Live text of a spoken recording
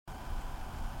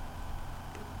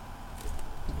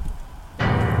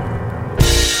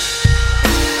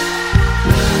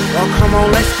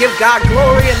on, let's give God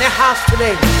glory in the house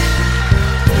today.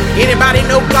 Anybody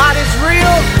know God is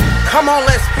real? Come on,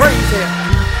 let's praise Him.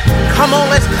 Come on,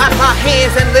 let's clap our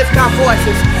hands and lift our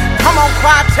voices. Come on,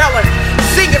 choir, tell her.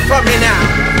 Sing it for me now.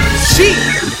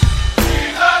 Jesus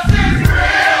is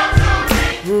real to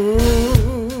me.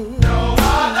 No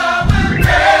other will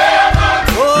ever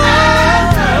be. Oh,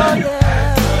 yeah.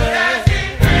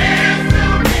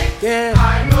 Yeah.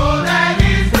 I know that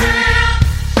He's real.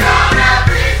 Know that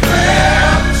He's real.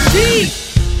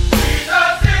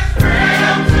 Jesus is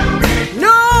real to me.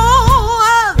 No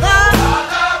other will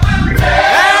ever be.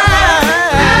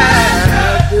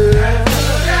 I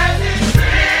know that He's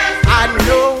real.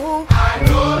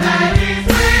 Know that He's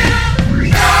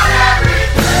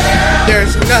real.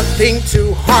 There's nothing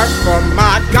too hard for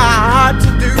my God to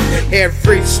do.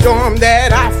 Every storm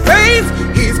that I face,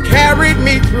 He's carried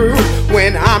me through.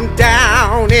 When I'm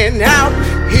down and out,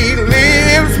 He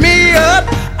lifts me up.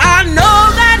 I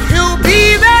know that He'll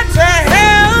be there to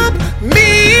help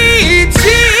me.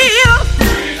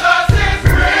 Jesus is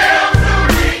real to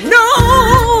me. No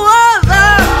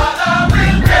other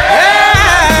will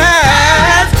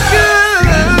that's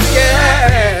good,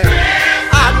 yeah.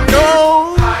 I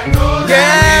know,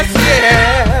 yes,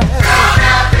 yeah.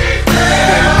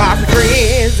 When my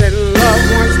friends and loved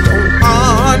ones don't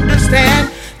understand,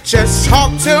 just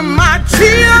talk to my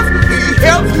tears, He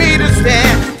helps me to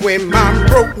stand. When my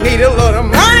broke need a little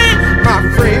money, my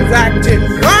friends acting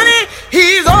funny,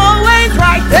 He's always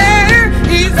right there.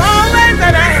 He's always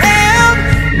there to help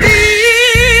me.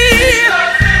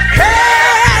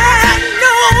 Hey,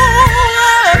 no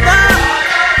other.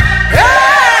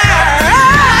 Hey,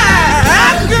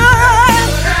 that's good.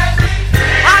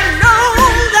 I know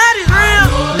that He's real.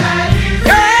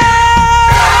 Yeah,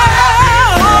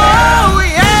 oh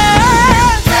yeah.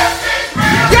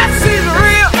 Yes, He's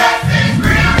real.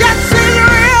 Yes, He's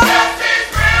real.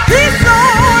 He's so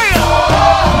real.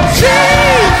 Jesus.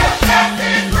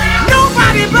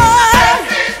 Nobody but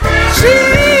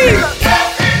Jesus.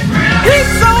 He's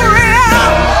so real.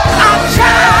 I'm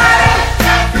trying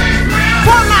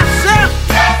for myself.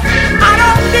 I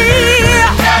don't need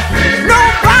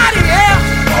nobody else.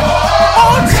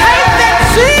 Oh, taste and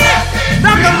see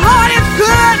that the Lord is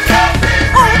good.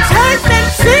 Oh, taste and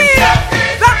see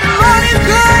that the Lord is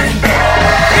good.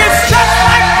 It's just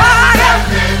like fire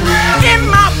in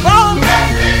my bones.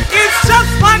 It's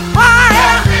just like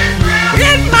fire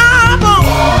in my bones.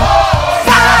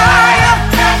 Fire,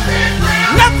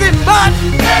 nothing but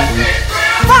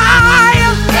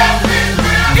fire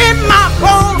in my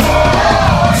bones.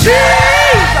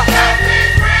 Jesus,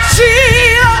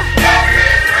 Jesus,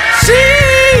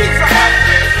 Jesus.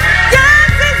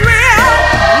 Yes, it's real.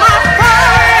 My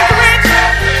Father is rich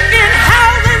in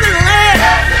houses and land.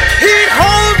 He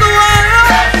holds the world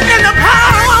in the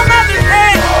palm of His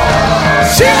hand.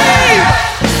 Jesus.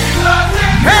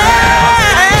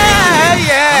 Hey,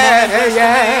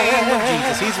 yeah.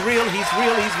 Jesus, He's real, He's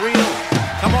real, He's real.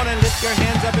 Come on and lift your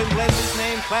hands up and bless His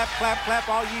name. Clap, clap, clap,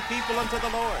 all ye people unto the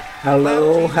Lord.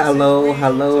 Hello, Clap, Jesus is hello, real.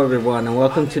 hello, everyone, and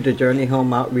welcome to the Journey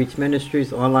Home Outreach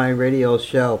Ministries online radio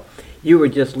show. You were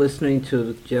just listening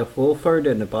to Jeff Wolford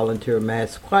and the Volunteer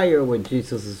Mass Choir with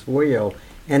Jesus is Real,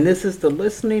 and this is the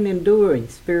Listening and Doing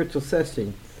Spiritual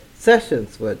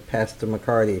Sessions with Pastor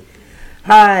McCarty.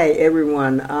 Hi,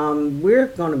 everyone. We're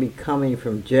going to be coming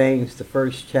from James, the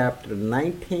first chapter,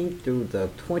 19th through the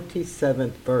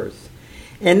 27th verse,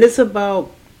 and it's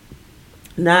about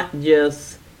not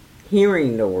just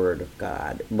hearing the Word of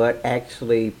God, but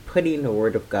actually putting the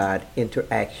Word of God into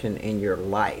action in your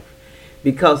life.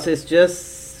 Because it's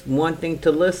just one thing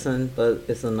to listen, but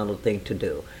it's another thing to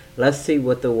do. Let's see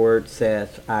what the Word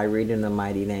says. I read in the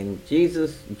mighty name of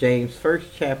Jesus, James 1st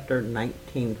chapter,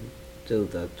 19 to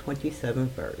the 27th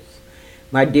verse.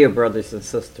 My dear brothers and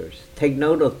sisters, take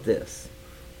note of this.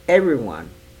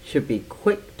 Everyone should be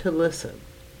quick to listen,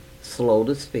 slow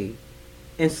to speak,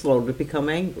 and slow to become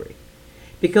angry.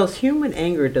 Because human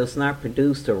anger does not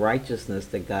produce the righteousness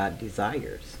that God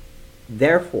desires.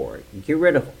 Therefore, get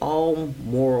rid of all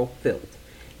moral filth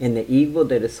and the evil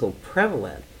that is so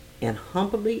prevalent, and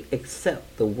humbly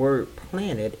accept the word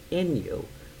planted in you,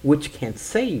 which can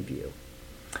save you.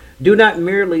 Do not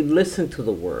merely listen to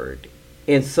the word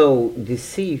and so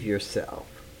deceive yourself.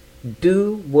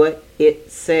 Do what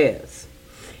it says.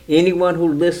 Anyone who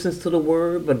listens to the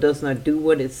word but does not do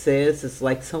what it says is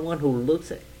like someone who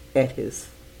looks at his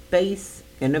face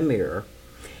in a mirror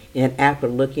and after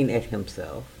looking at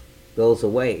himself goes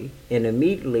away and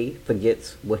immediately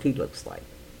forgets what he looks like.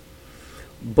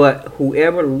 But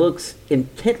whoever looks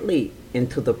intently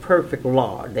into the perfect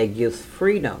law that gives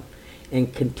freedom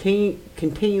and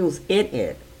continues in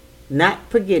it not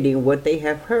forgetting what they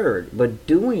have heard, but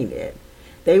doing it.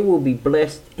 They will be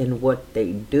blessed in what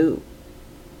they do.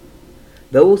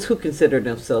 Those who consider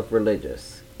themselves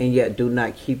religious and yet do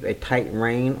not keep a tight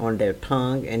rein on their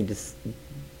tongue and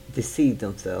deceive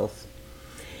themselves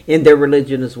in their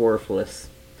religion is worthless.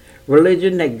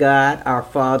 Religion that God our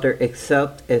Father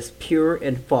accepts as pure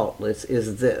and faultless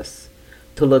is this: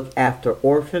 to look after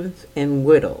orphans and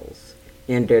widows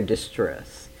in their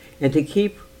distress, and to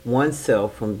keep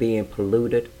oneself from being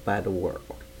polluted by the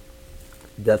world.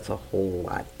 That's a whole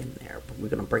lot in there, but we're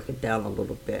going to break it down a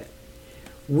little bit.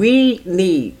 We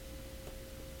need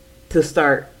to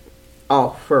start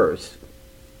off first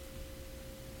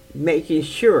making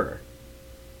sure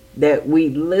that we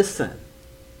listen.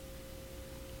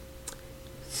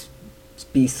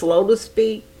 Be slow to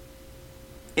speak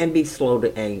and be slow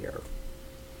to anger.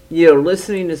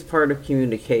 Listening is part of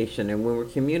communication, and when we're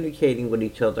communicating with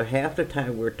each other, half the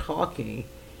time we're talking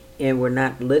and we're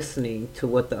not listening to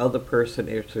what the other person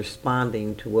is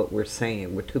responding to what we're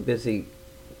saying. We're too busy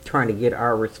trying to get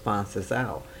our responses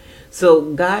out.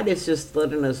 So God is just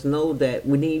letting us know that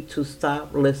we need to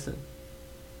stop listening.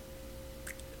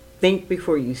 Think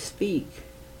before you speak,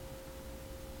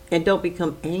 and don't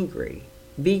become angry.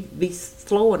 Be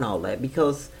slow in all that,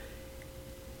 because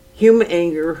human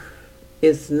anger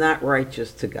is not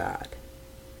righteous to God,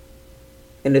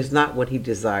 and it's not what he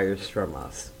desires from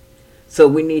us. So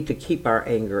we need to keep our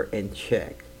anger in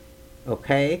check.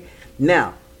 Okay?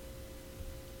 Now,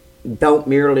 don't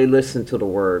merely listen to the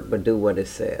word, but do what it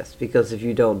says, because if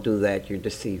you don't do that, you're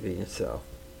deceiving yourself.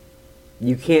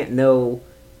 You can't know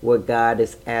what God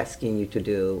is asking you to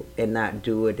do and not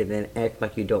do it and then act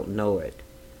like you don't know it.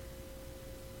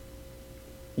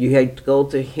 You have to go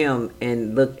to him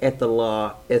and look at the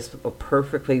law as a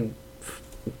perfectly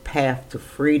path to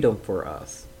freedom for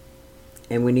us.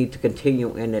 And we need to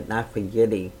continue in it, not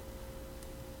forgetting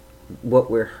what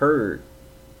we heard.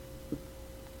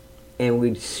 And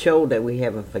we show that we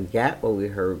haven't forgot what we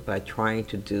heard by trying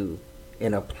to do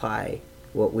and apply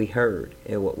what we heard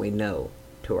and what we know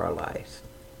to our lives.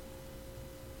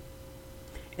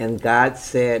 And God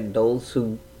said those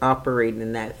who operate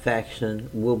in that faction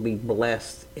will be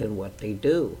blessed in what they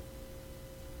do.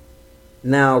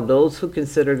 Now, those who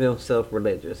consider themselves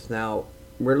religious. Now,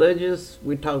 religious,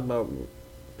 we talk about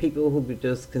people who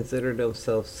just consider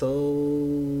themselves so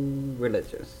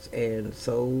religious and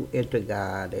so into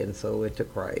God and so into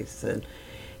Christ,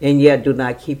 and yet do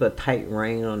not keep a tight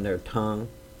rein on their tongue,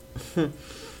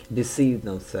 deceive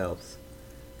themselves.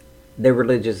 Their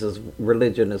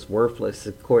religion is worthless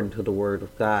according to the Word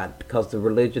of God, because the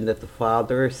religion that the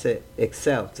Father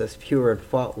accepts as pure and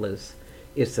faultless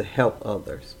is to help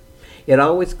others. It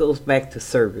always goes back to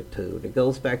servitude. It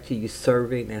goes back to you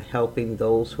serving and helping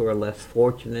those who are less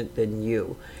fortunate than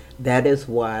you. That is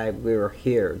why we're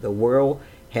here. The world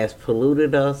has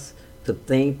polluted us to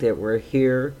think that we're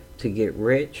here to get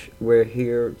rich. We're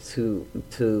here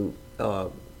to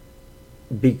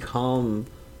become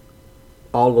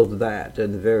all of that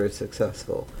and very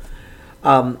successful.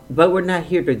 But we're not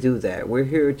here to do that. We're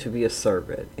here to be a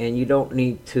servant. And you don't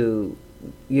need to,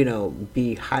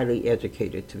 be highly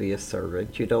educated to be a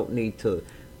servant. You don't need to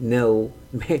know.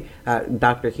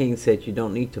 Dr. King said you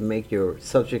don't need to make your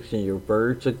subjects and your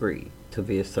birds agree to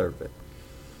be a servant.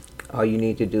 All you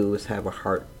need to do is have a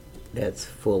heart that's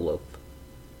full of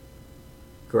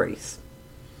grace.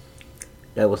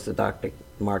 That was the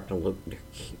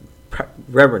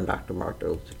Reverend Dr. Martin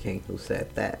Luther King who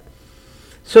said that.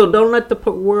 So don't let the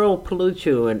world pollute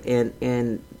you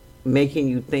and making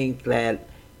you think that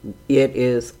it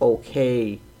is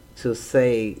okay to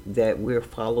say that we're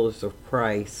followers of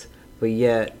Christ, but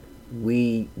yet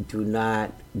we do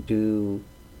not do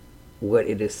what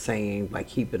it is saying by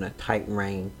keeping a tight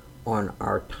rein on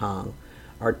our tongue.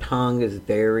 Our tongue is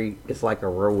it's like a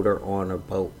rotor on a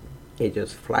boat. It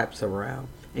just flaps around.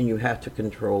 And you have to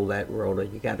control that rotor.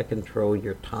 You got to control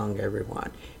your tongue,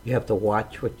 everyone. You have to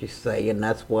watch what you say, and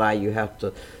that's why you have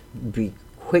to be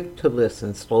quick to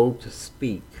listen, slow to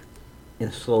speak,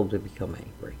 and slow to become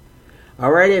angry.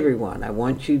 All right, everyone. I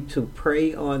want you to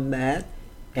pray on that.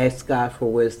 Ask God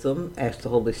for wisdom. Ask the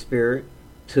Holy Spirit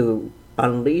to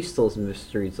unleash those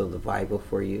mysteries of the Bible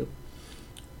for you.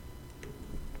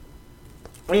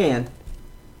 And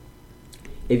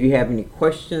if you have any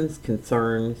questions,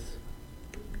 concerns,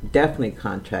 definitely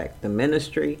contact the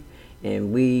ministry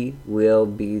and we will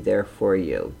be there for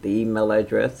you. The email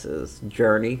address is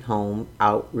Journey Home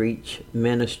Outreach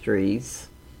Ministries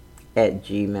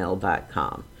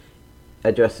 @gmail.com.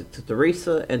 Address it to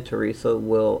Teresa, and Teresa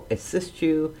will assist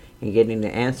you in getting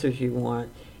the answers you want.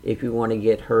 If you want to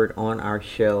get heard on our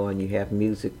show and you have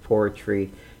music,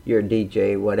 poetry, you're a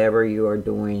DJ, whatever you are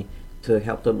doing to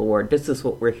help the Lord. This is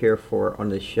what we're here for on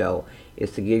the show,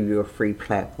 is to give you a free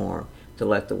platform to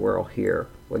let the world hear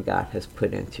what God has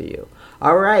put into you.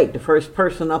 All right, the first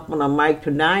person up on the mic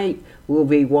tonight will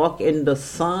be Walk in the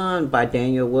Sun by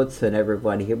Daniel Woodson.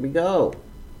 Everybody, here we go.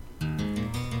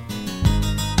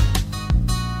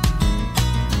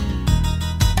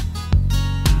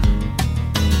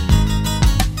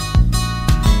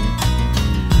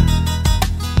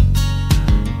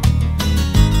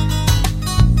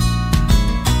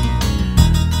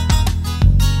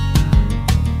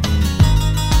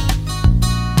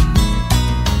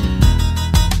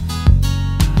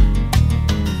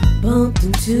 Bumped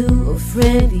into a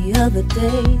friend the other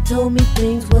day, told me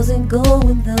things wasn't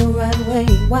going the right way.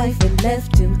 Wife had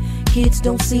left him, kids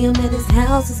don't see him, and his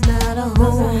house is not a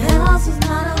home.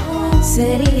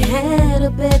 Said he had a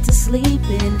bed to sleep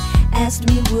in, asked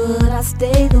me would I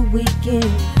stay the weekend.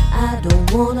 I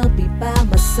don't wanna be by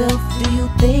myself, do you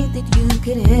think that you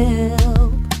could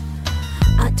help?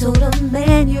 I told him,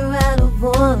 man, you're out of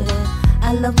order,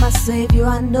 I love my Savior,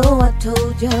 I know I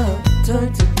told ya.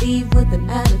 Turned to leave with an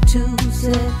attitude,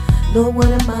 said, Lord, what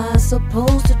am I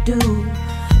supposed to do?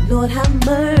 Lord, have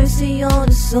mercy on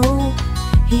his soul.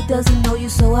 He doesn't know you,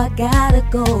 so I gotta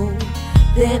go.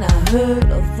 Then I heard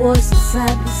a voice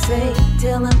inside me say,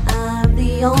 tell him I'm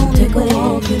the only way. Take a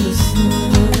walk in the sun.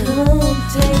 Come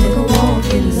take a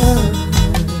walk in the sun.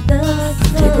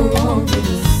 Take a walk in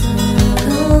the sun.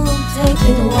 Come take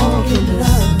a walk in the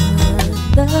sun.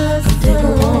 Take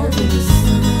a walk in the sun.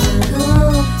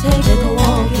 Come take a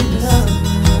walk in the sun.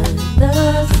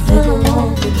 Take a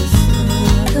walk in the sun.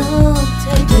 Come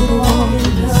take a walk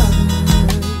in the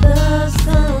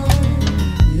sun.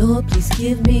 Lord, please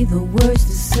give me the words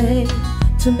to say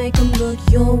to make him look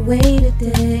your way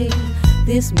today.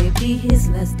 This may be his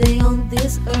last day on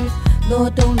this earth.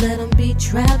 Lord, don't let him be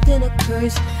trapped in a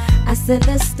curse. I said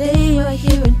let's stay right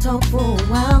here and talk for a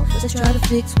while. Let's try to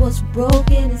fix what's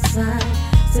broken inside.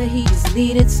 Said he just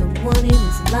needed someone in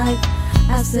his life.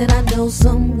 I said I know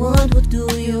someone will do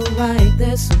you right.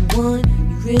 There's someone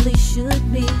you really should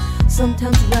meet.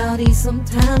 Sometimes rowdy,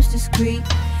 sometimes discreet.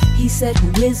 He said,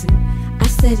 who is it? I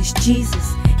said it's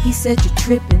Jesus. He said you're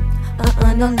tripping.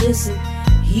 Now listen.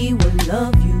 He will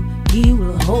love you, he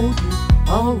will hold you,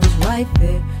 always right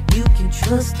there. You can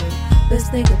trust him.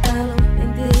 Best thing about him,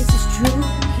 and this is true,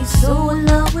 he's so in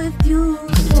love with you.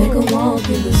 Come take a walk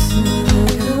in the sun.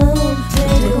 Come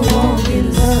take a walk in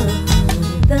the sun.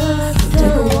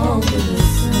 Take a walk in the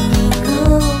sun.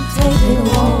 Come take a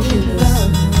walk in the sun.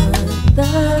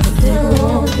 Take a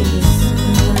walk in the sun.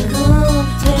 Come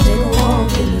take a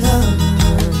walk in the sun.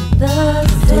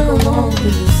 Take a walk in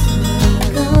the sun.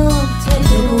 Come take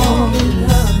a walk in the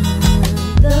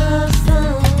sun.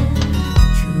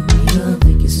 True love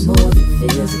is more than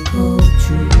physical.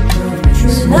 True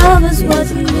love is what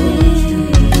you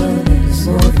need. True love is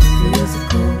more than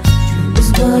physical. It's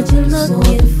what you're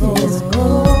looking for. It's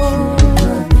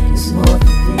more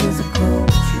than physical.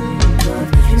 True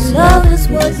love is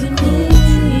what you need.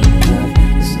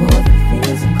 It's more than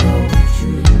physical.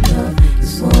 True love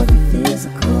is more than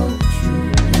physical. True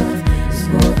love is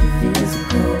more than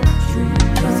physical.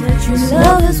 True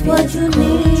love is what you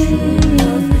need.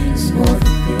 It's more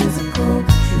than physical.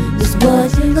 It's what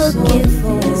you're looking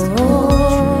for. It's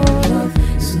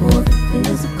more than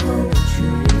physical.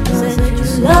 True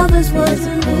love is what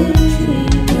you need.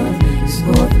 It's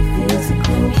more than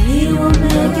physical. He will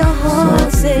make your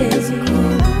heart sing.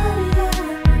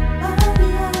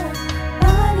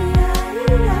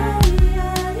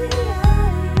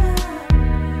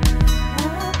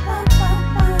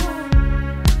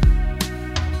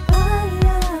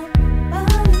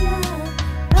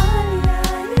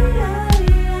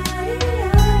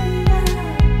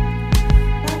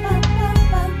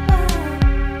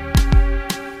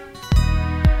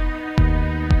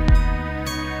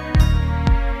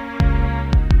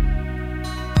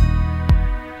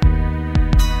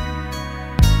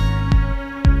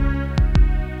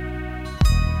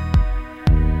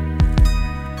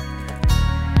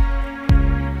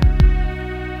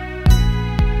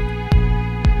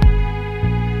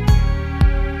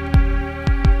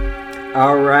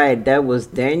 All right, that was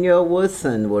Daniel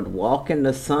Woodson with Walk in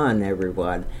the Sun,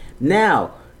 everyone.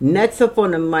 Now, next up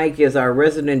on the mic is our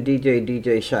resident DJ,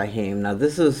 DJ Shyhiem. Now,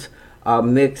 this is a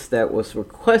mix that was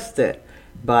requested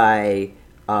by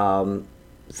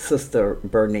Sister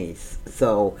Bernice.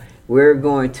 So, we're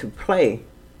going to play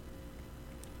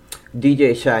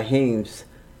DJ Shyhiem's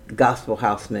gospel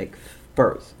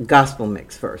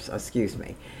mix first, excuse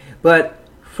me. But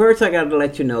first, I got to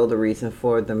let you know the reason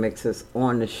for the mixes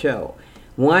on the show.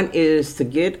 One is to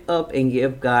get up and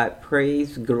give God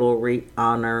praise, glory,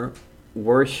 honor,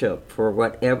 worship for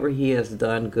whatever He has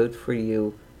done good for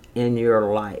you in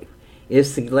your life.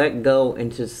 It's to let go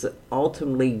and just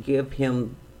ultimately give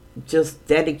Him just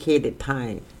dedicated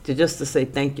time to say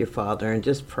thank you, Father, and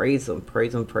just praise Him,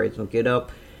 praise Him, praise Him. Get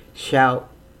up, shout,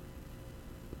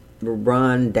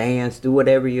 run, dance, do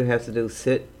whatever you have to do.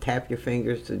 Sit, tap your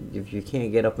fingers if you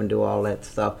can't get up and do all that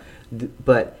stuff.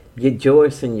 But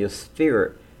rejoice in your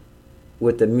spirit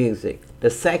with the music. The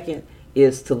second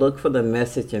is to look for the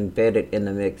message embedded in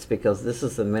the mix, because this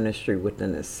is a ministry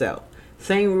within itself.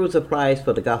 Same rules applies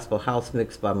for the Gospel House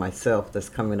mix by myself that's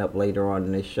coming up later on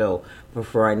in this show. But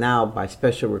for right now, by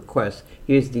special request,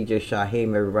 here's DJ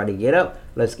Shyhiem. Everybody get up.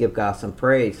 Let's give God some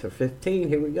praise. For 15,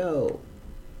 here we go.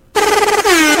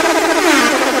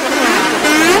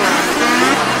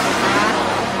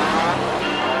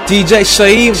 DJ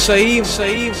Shyhiem.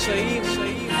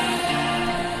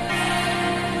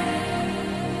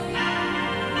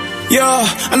 Yeah,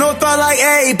 I know it felt like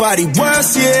everybody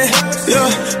was, yeah.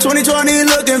 2020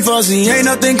 looking fussy, ain't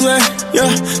nothing clear,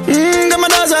 yeah. Got my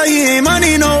dogs out here, ain't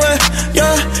money nowhere,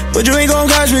 yeah. But you ain't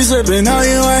gon' catch me slipping out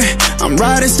your way. I'm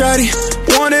riding steady,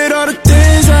 wanted all the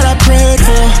things that I prayed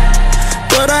for,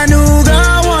 but I knew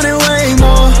God wanted way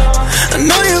more. I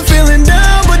know you're feeling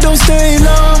down, but don't stay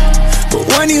low.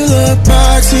 But when you look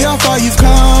back, see how far you've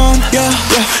come, yeah.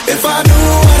 If I knew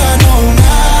what I know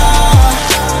now,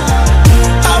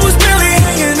 I was barely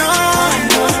hanging on.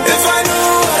 If I knew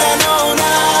what I know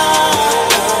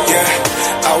now, yeah,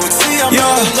 I would see I'm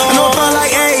not alone. I know it felt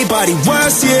like everybody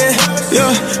was,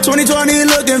 yeah. 2020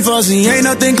 looking fussy, ain't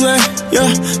nothing clear,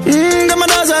 yeah. Got my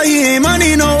dogs out here, ain't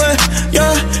money nowhere,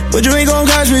 yeah. But you ain't gon'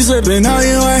 catch me slipping out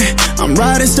your way. I'm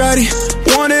riding steady,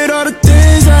 wanted all the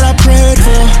things that I prayed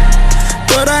for,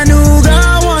 but I knew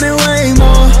God wanted way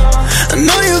more. I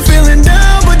know you're feeling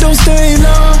down, but don't stay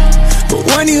low. But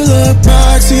when you look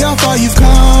back, see how far you've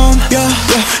come, yeah.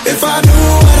 If I knew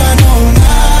what I know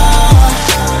now,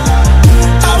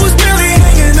 I was barely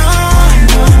hanging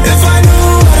on. If I knew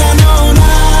what I know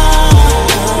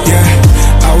now,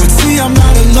 yeah, I would see I'm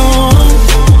not alone.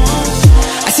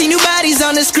 I see new bodies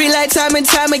on the screen like time and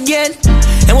time again.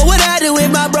 And what would I do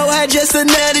if my bro had just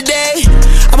another day?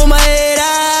 I'm on my head,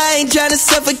 I ain't tryna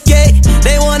suffocate.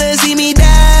 They wanna see me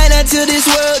die until this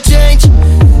world change.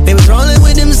 They was rolling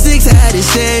with them sticks, I had to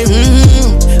say,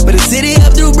 But the city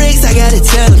up through bricks, I gotta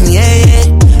tell them, yeah.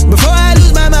 Before I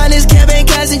lose my mind, this camp ain't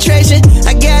concentration.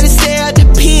 I gotta stay out the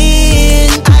pen.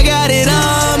 I got it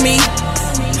on me.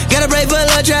 Gotta break for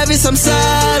love, Travis, I'm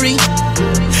sorry.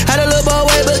 Had a little boy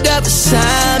way, but God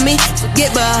beside me. So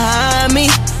get behind me.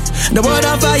 The world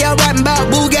on fire, y'all rapping about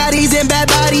Bugattis and bad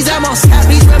bodies. I'm on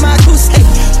Snappies with my crusade,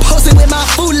 posting with my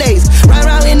bootlays, right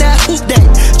around in that hoop day,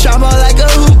 chop all like a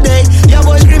hoop day. Young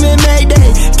boy screaming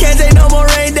Mayday, can't take no more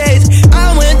rain days.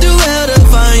 I went through hell to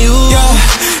find you.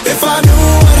 Yeah, if I knew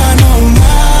what I know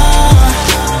now,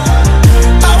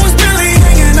 I was barely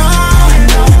hanging on.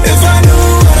 If I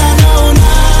knew what I know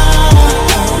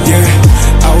now,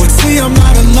 yeah, I would see I'm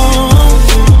not alone.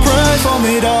 Pray for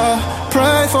me, dog.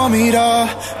 Pray for me, dog.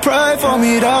 Pray for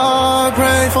me, dog.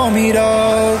 Pray for me,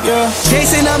 dog. Yeah.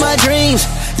 Chasing all my dreams,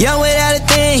 young without a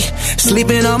thing.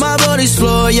 Sleeping on my body's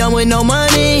floor, young with no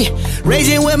money.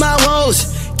 Raging with my woes,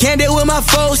 can't deal with my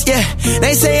foes, yeah.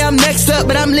 They say I'm next up,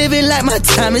 but I'm living like my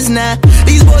time is now.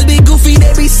 These boys be goofy,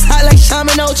 they be side like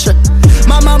Shaman Ultra.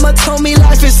 My mama told me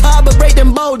life is hard, but break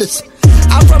them boulders.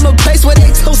 I'm from a place where they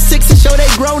told 6 and show they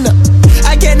grown up.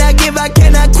 I cannot give, I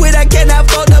cannot quit, I cannot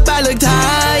fold up. I looked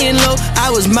high and low, I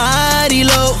was mighty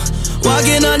low.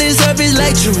 Walking on this surface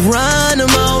like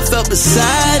Geronimo. Felt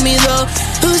beside me though,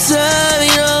 beside me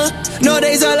though. No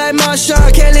days are like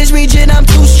Marshall, can't lynch me, Jen, I'm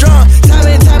too strong. Time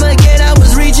and time again, I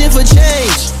was reaching for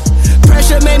change.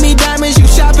 Pressure made me diamonds, you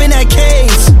shopping at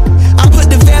K's. I put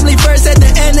the family first at the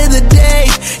end of the day.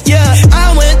 Yeah,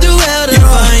 I went through hell to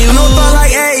find you. I know it felt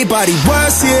like everybody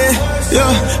was, yeah.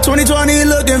 2020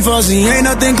 looking fussy, ain't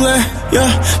nothing clear,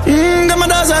 yeah. Got my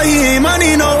dogs out here, ain't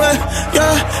money nowhere,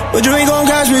 yeah. But you ain't gon'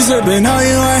 catch me slipping out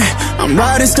your way. I'm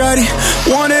riding steady,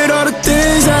 wanted all the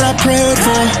things that I prayed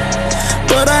for,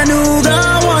 but I knew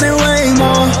God wanted way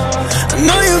more. I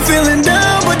know you're feeling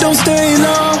down, but don't stay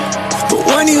low. But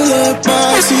when you look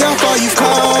back, see how far you've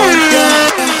come,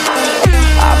 yeah.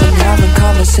 I've been having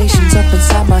conversations up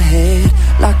inside my head,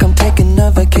 like I'm taking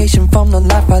a vacation from the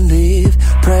life I live.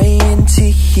 Praying to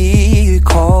hear you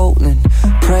calling,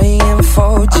 praying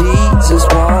for Jesus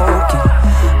walking.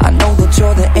 I know that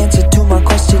you're the answer to my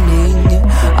questioning.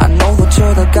 I know that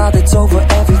you're the God that's over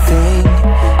everything.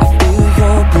 I feel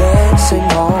your blessing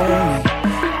on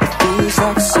me. It feels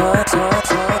like sun.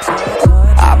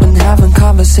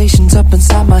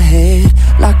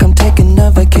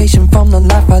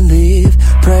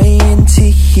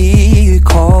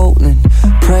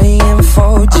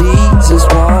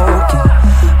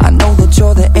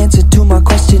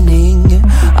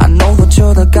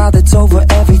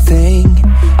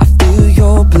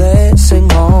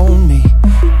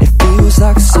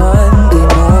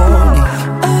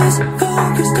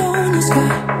 focused on the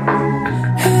sky,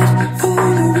 head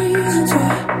full of reasons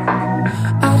why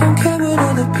I don't care what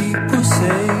other people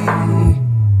say.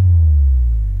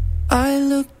 I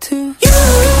look to you.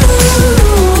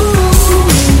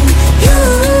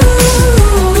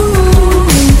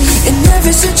 In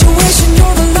every situation,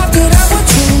 you're the lock that I would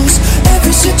choose.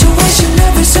 Every situation,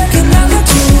 every second I look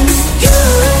to you.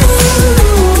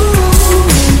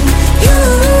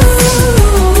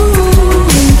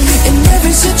 In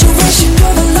every situation,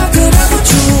 you're the lock that I would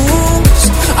choose.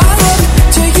 I look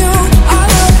to you, I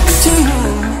look to you.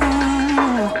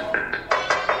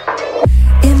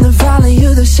 In the valley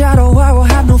of the shadow, I will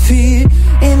have no fear.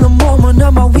 In the moment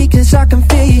of my weakness, I can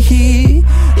feel you here.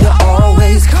 You're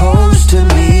always close to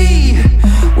me,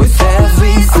 with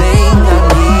everything I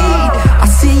need. I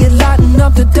see you lighting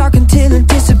up the dark until it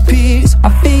disappears. I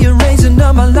feel you raising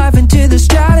up my life into the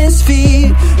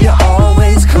stratosphere. You're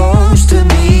always close to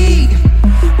me,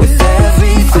 with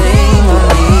everything I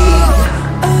need.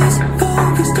 Eyes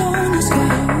focused on the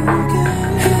sky,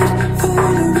 head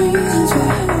full of reasons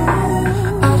why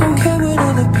I don't care what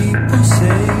other people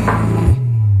say.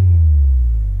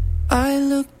 I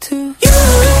look to you.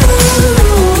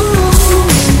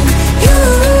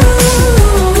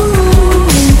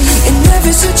 In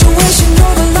every situation,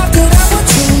 you're the lock that I would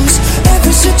choose.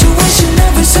 Every situation,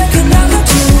 every second I look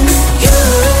to you.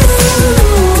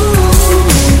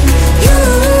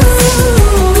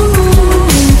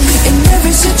 In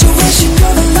every situation,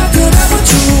 you're the lock that I would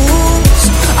choose.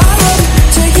 I look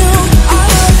to you, I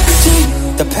look to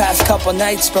you. The past couple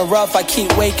nights been rough, I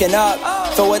keep waking up.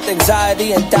 Filled with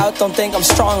anxiety and doubt, don't think I'm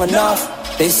strong enough.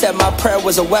 They said my prayer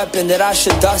was a weapon, that I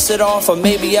should dust it off. Or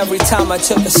maybe every time I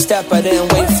took a step, I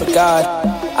didn't wait for God.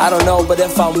 I don't know, but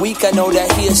if I'm weak, I know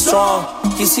that He is strong.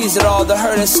 He sees it all, the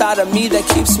hurt inside of me that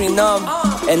keeps me numb.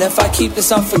 And if I keep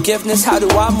this unforgiveness, how do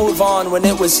I move on when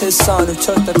it was His Son who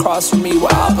took the cross for me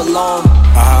where I belong?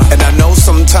 And I know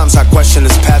sometimes I question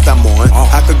this path I'm on.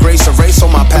 I could grace erase all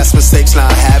my past mistakes, now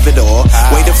I have it all.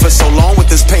 Waited for so long with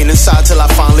this pain inside till I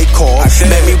finally called.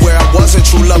 Met me where I wasn't,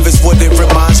 true love is what it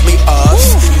reminds me of.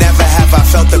 Never have I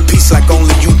felt the peace like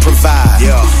only you provide.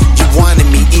 You wanted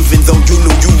me even though you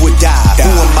knew you would die. Who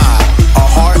am I? A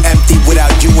heart empty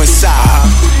without you inside.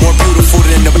 More beautiful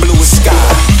than the bluest sky.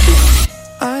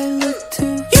 I look to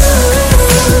you.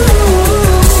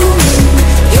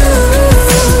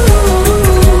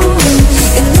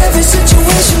 In every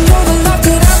situation, you're the lock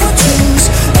that I would choose.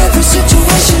 Every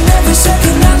situation, every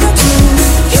second I look to you.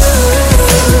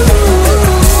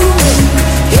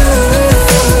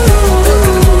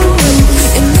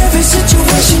 In every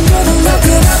situation, you're the lock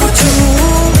that I would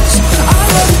choose. I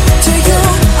look to you,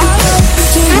 I look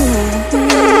to you.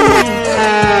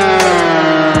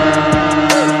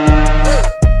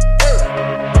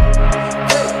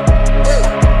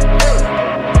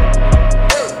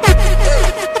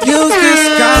 Use this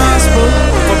gospel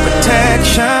for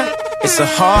protection. It's a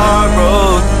hard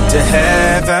road to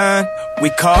heaven. We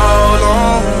call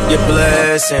on your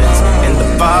blessings. In the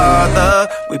Father,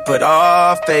 we put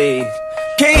our faith.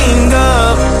 King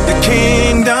of the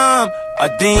kingdom, our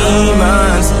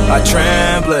demons are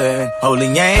trembling. Holy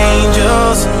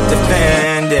angels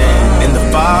defending. In the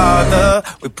Father,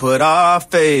 we put our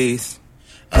faith.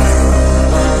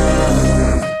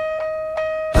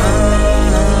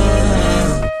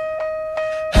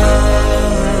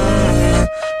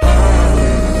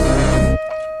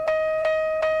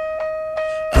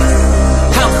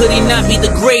 Could he not be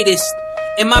the greatest?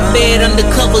 In my bed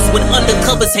undercovers when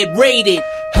undercovers had raided.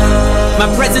 My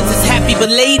presence is happy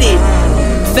belated.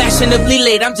 Fashionably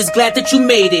late, I'm just glad that you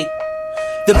made it.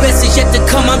 The best is yet to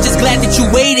come, I'm just glad that you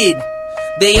waited.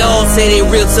 They all say they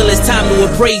real till it's time to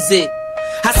appraise it.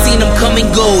 I seen them come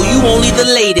and go, you only the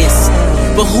latest.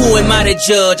 But who am I to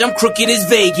judge? I'm crooked as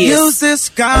Vegas. Use this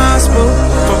gospel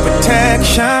for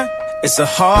protection. It's a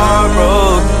hard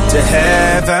road to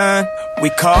heaven. We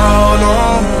call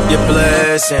on your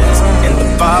blessings. In the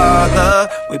Father,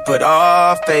 we put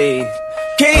our faith.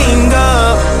 King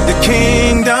of the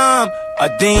kingdom, our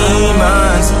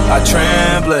demons are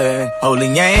trembling.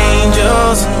 Holy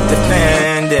angels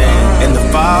defending. In the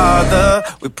Father,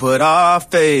 we put our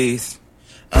faith.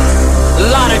 A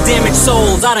lot of damaged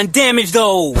souls, I done damaged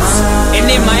those. And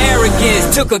in my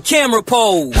arrogance, took a camera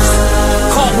pose.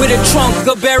 Caught with a trunk,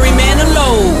 a berry man of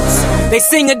lows. They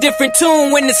sing a different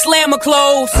tune when the slammer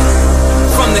close.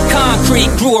 From the concrete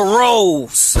grew a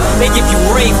rose. They give you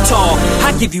rave talk,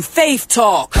 I give you faith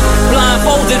talk.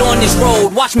 Blindfolded on this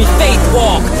road, watch me faith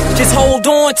walk. Just hold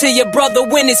on to your brother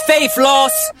when his faith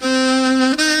lost.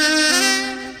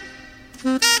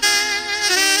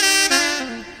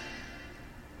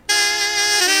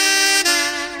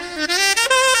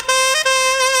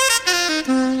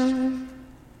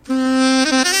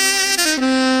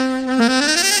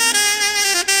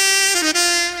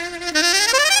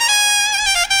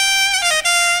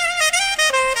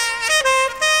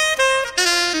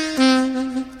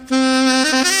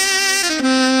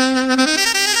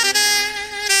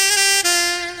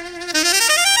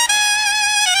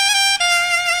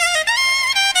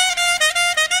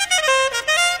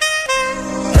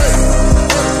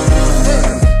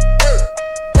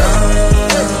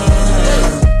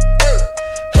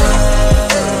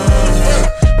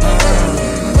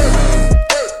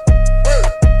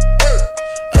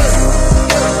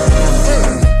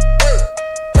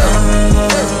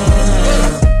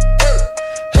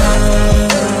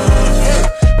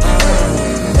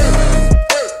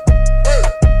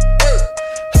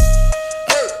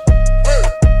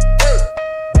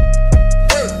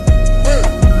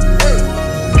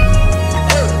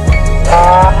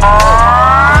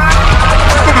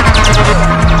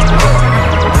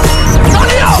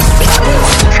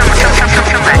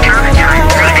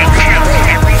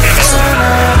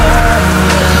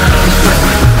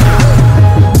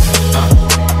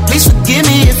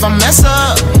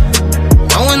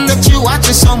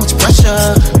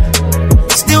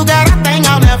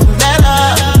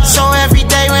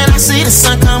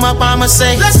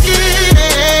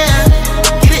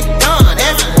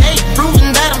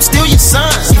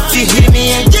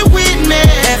 you with me.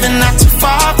 Heaven not too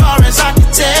far as I can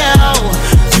tell.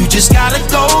 You just gotta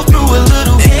go through a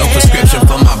little hell. Ain't no prescription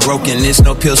for my brokenness,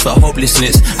 no pills for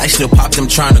hopelessness. I still pop them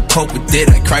trying to cope with it.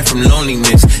 I cry from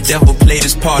loneliness. Devil played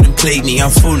his part and played me. I'm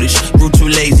foolish, grew too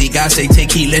lazy. God say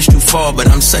take heed lest you fall, but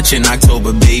I'm such an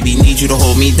October baby. Need you to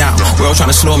hold me down. World trying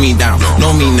to slow me down.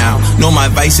 Know me now. Know my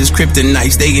vices,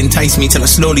 kryptonites. They entice me till I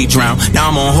slowly drown. Now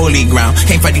I'm on holy ground.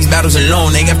 Can't fight these battles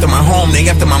alone. They after my home. They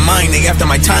after my mind. They after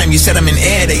my time. You said I'm in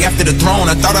air. They after the throne.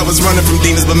 I thought I was running from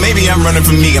demons, but maybe I'm running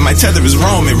from me. And my tether is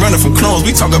Roman. Running from clones.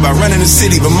 We talk about running the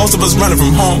city, but most of us running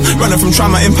from home. Running from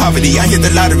trauma and poverty. I hit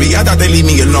the lottery. I thought they leave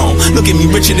me alone. Look at me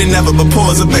richer than ever, but poor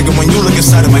as a beggar when you look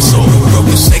inside of my soul.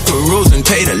 Broken sacred rules and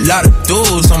paid a lot of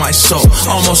dues on my soul.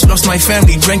 Almost lost my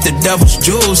family, drank the devil's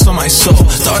juice on my soul.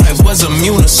 Thought I was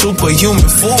immune, a superhuman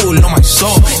fool on my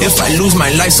soul. If I lose my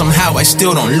life somehow, I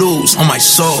still don't lose on my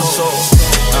soul.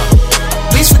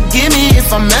 Please forgive me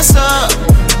if I mess up,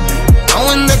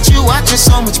 knowing that you watching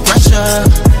so much pressure.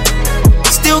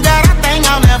 Still got a thing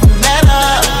I'll never let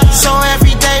up. So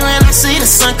every day when I see the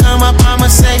sun come up, I'ma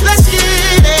say, let's get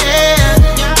it.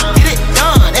 Get it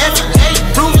done. Every day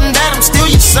proving that I'm still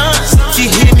your son. If you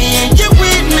hear me and you're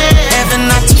with me, heaven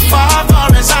not too far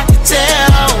as I can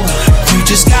tell. You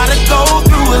just gotta go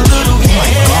through a little hell. Oh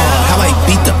my God, how I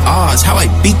beat the odds, how I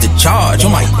beat the charge. Oh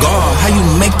my God, how you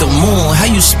make the moon, how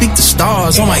you speak the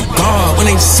stars. Oh my God, when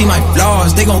they see my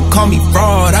flaws, they gon' call me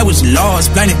fraud. I was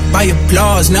lost, blinded by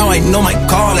applause. Now I know my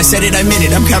call. I said it, I meant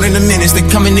it. I'm counting the minutes. They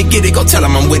coming to get it. Go tell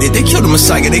them I'm with it. They killed the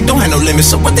Messiah. They don't have no limits.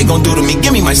 So what they gon' do to me?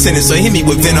 Give me my sentence or hit me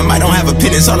with venom. I don't have a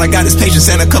penance. All I got is patience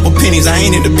and a couple pennies. I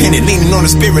ain't independent. Leaning on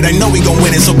the spirit. I know we gon'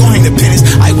 win it. So go hang the penance.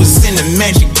 I was in the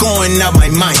magic going out my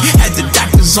mind. Had the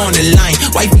doctors on the line.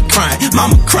 Wifey crying.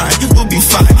 Mama crying. We'll be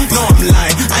fine. No, I'm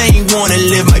lying. I ain't wanna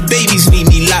live. My babies need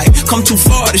me live. Come too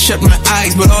far to shut my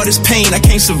eyes. But all this pain, I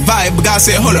can't survive. But God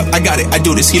said, hold up. I got it. I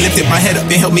do this. He lifted my head up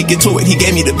and helped me get to it. He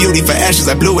gave me the beauty for ashes.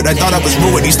 I blew it. I thought I was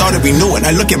ruined. He started renewing.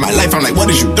 I look at my life. I'm like, what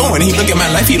is you doing? He look at my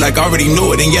life. He like, I already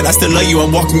knew it. And yet I still love you.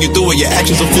 I'm walking you through it. Your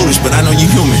actions are foolish, but I know you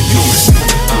human.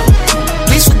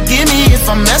 Please forgive me if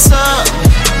I mess up,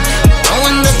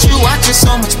 knowing that you watching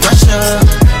so much pressure.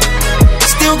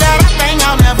 Still got a thing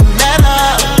I'll never let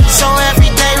up. So every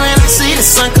day when I see the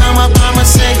sun come up, I'ma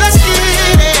say, let's get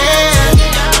it.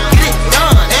 Get it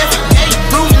done. Every day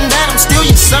proving that I'm still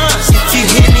your son. If you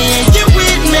hear me and you're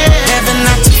with me, heaven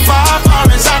not too far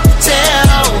as I can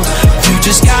tell. You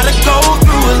just gotta go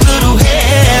through a little hell.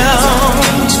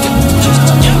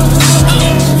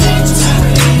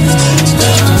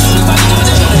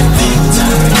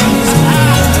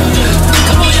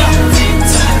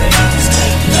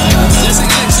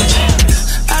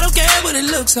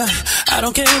 Like, I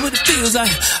don't care what it feels like.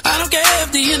 I don't care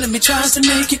if the enemy tries to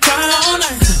make you cry all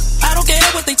night. I don't care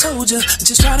what they told you,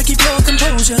 just try to keep your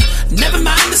composure. Never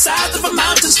mind the size of a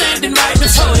mountain standing right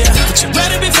before you. But you're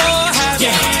ready before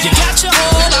having, you got your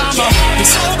whole armor. Be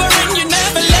sober and you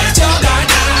never let your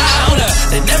guard down.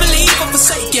 They never leave or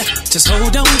forsake you, just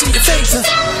hold on to your faith.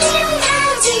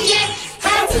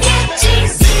 How to get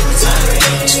Jesus.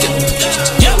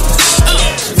 Yo.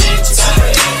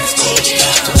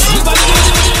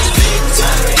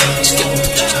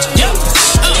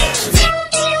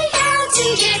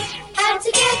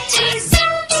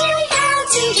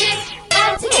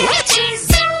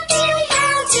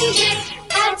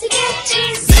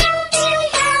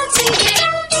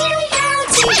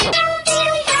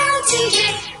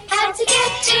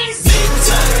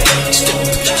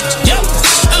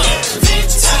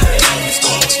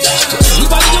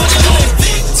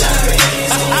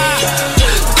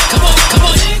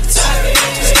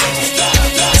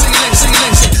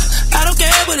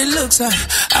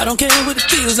 I don't care what it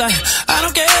feels like. I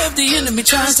don't care if the enemy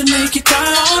tries to make you cry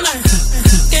all night.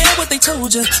 Yeah, what they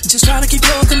told you, just try to keep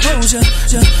your composure.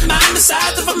 Mind the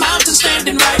size of a mountain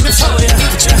standing right before you.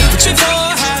 But you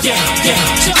have your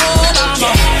whole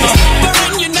armor.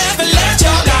 But you never let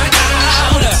your guard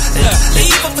down.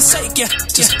 Leave or forsake you,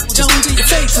 just hold on to your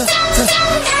faith.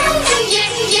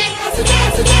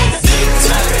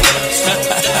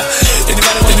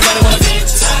 Anybody wanna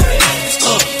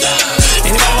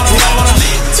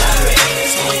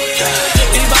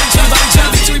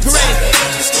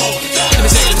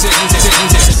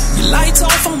lights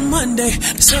off on Monday,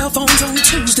 the cell phones on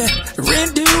Tuesday,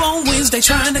 rent due on Wednesday,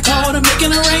 trying to call to make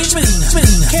an arrangement.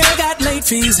 Care got late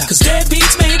fees, cause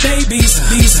deadbeats made babies.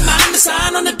 Mind the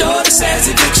sign on the door that says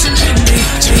eviction pending.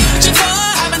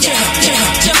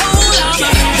 You hold on,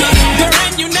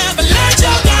 and you never let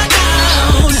your guard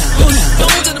down. Go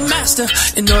to the master,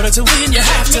 in order to win you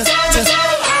have to.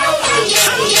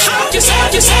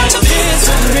 Yourself to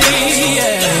victory,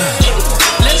 yeah.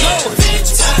 Let's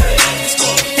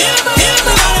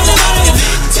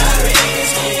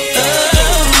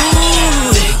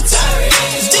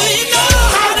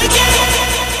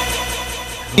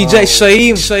DJ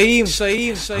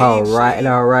Shyhiem. All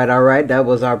right. That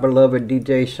was our beloved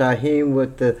DJ Shyhiem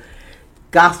with the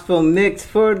gospel mix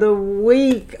for the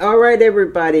week. All right,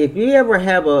 everybody. If you ever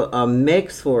have a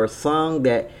mix for a song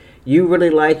that you really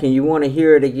like and you want to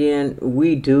hear it again,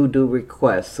 we do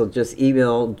requests. So just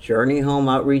email Journey Home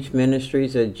Outreach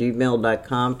Ministries at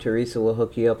gmail.com. Teresa will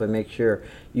hook you up and make sure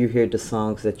you hear the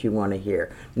songs that you want to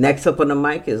hear. Next up on the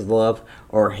mic is Love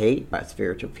or Hate by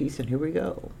Spiritual Peace, and here we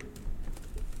go.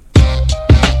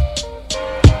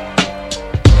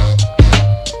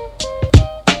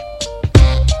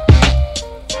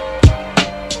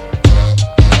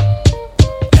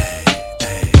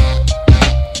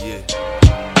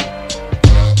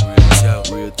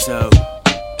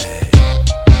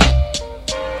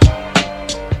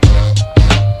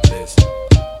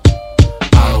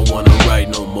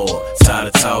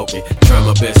 Try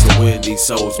my best to win these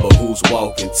souls, but who's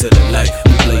walking to the light?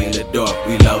 We play in the dark,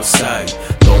 we lost sight.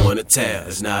 Throwing a towel,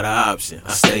 it's not an option.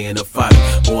 I stay in the fight,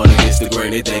 born against the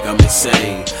grain, they think I'm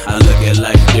insane. I look at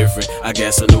life different, I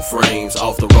got some new frames.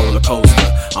 Off the roller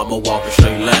coaster, I'ma walk a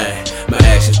straight line. My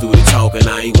actions do the talking,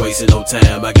 I ain't wasting no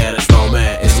time. I got a strong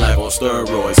mind, it's like on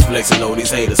steroids. Flexing on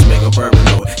these haters, make them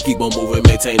paranoid. Keep on moving,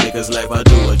 maintain niggas' life, I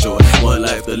do enjoy. One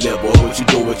life to live, boy, what you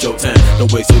do with your time?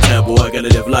 Don't waste your time, boy, I gotta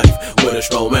live life with a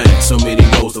strong mind. So many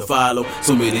roads to follow,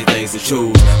 so many things to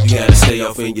choose. You gotta stay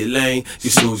off in your lane, you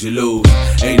snooze, you lose.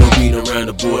 Ain't no beating around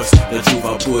the bush, the truth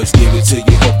I push. Give it to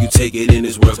you, hope you take it in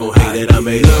this world. Gon' hate that I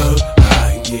made love,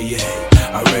 I ain't give you hate.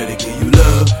 I'd rather give you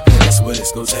love, and that's what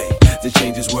it's gon' take. To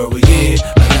change this world we in,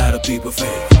 a lot of people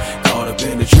fake. Caught up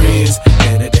in the trends,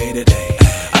 and the day to day.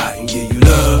 I can give you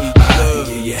love, I can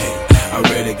give you hate. I'd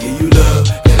rather give you love,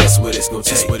 and that's what it's gon'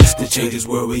 take. To change this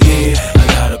world we in, a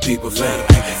lot of people fake.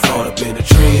 Caught up in the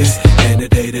trends, and the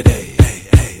day to day.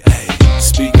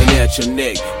 Speaking at your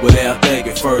neck without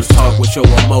thinking. First talk with your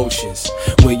emotions.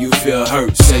 When you feel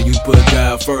hurt, say you put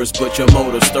God first, but your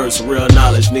motives thirst. Real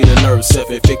knowledge need a nurse.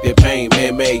 Self-inflicted pain,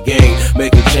 man-made gain.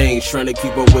 Make a change, trying to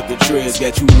keep up with the trends.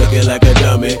 Got you looking like a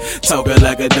dummy, talking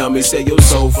like a dummy. Say your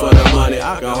soul for the money.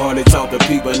 I can hardly talk to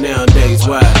people nowadays.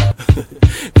 Why?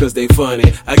 Cause they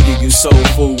funny. I give you soul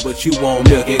food, but you want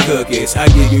milk and cookies. I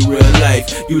give you real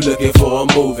life, you looking for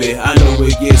a movie. I know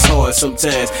it gets hard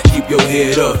sometimes. Keep your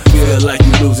head up, feel like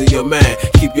you losing your mind.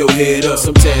 Keep your head up,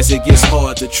 sometimes it gets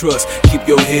hard to trust. Keep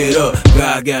your head up,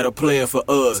 God got a plan for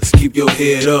us. Keep your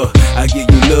head up, I give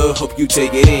you love, hope you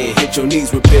take it in. Hit your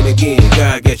knees, repent again.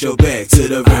 God got your back to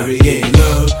the very end.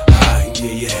 Love, I ain't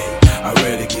give you hate. I'd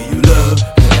rather give you love,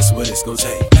 and that's what it's gon'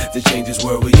 take. To change this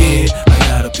world we in, a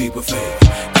lot of people fake.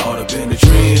 Caught up in the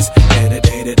trends, and the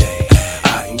day to day.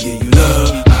 I can give you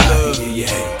love, I can give you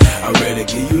hate. I'd rather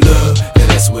give you love, and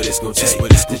that's what it's gon' take.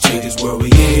 To change this world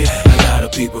we in, a lot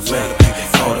of people fake.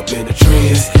 Caught up in the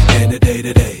trends, and the day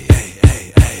to day.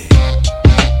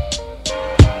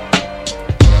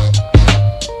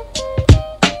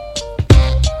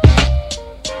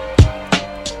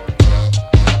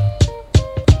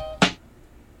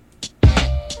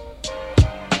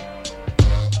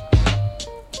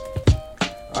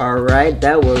 Alright,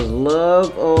 that was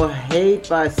Love or Hate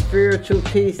by Spiritual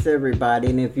Peace, everybody.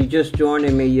 And if you're just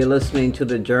joining me, you're listening to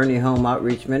the Journey Home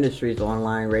Outreach Ministries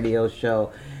online radio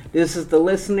show. This is the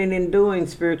Listening and Doing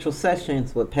Spiritual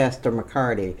Sessions with Pastor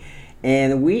McCarty.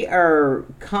 And we are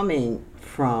coming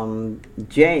from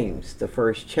James, the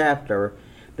first chapter,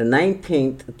 the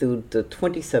 19th through the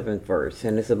 27th verse.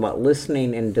 And it's about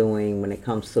listening and doing when it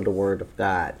comes to the Word of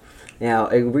God. Now,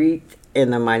 I read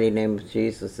in the mighty name of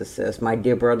Jesus, it says, "My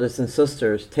dear brothers and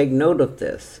sisters, take note of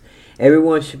this.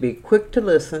 Everyone should be quick to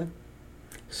listen,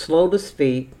 slow to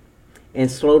speak,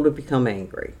 and slow to become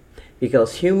angry,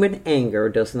 because human anger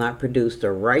does not produce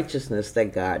the righteousness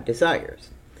that God desires.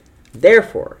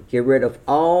 Therefore, get rid of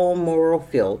all moral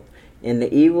filth and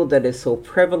the evil that is so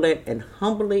prevalent, and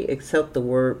humbly accept the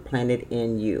word planted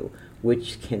in you,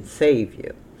 which can save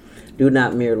you. Do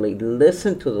not merely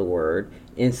listen to the word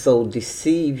and so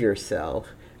deceive yourself.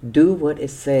 Do what it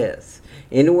says.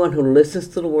 Anyone who listens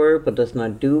to the word but does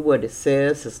not do what it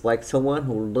says is like someone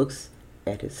who looks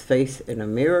at his face in a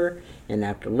mirror and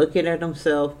after looking at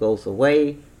himself goes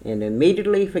away and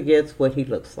immediately forgets what he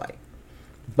looks like.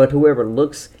 But whoever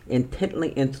looks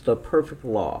intently into the perfect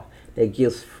law that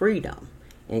gives freedom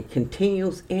and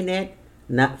continues in it,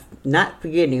 not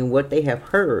forgetting what they have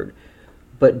heard,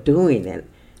 but doing it,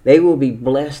 they will be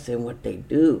blessed in what they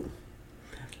do.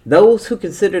 Those who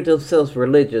consider themselves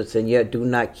religious and yet do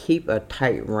not keep a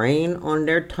tight rein on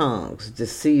their tongues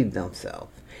deceive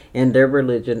themselves, and their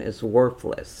religion is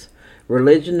worthless.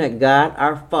 Religion that God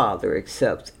our Father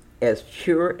accepts as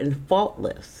pure and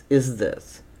faultless is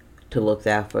this: to look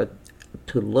after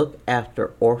to look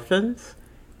after orphans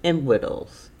and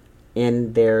widows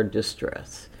in their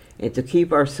distress, and to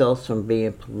keep ourselves from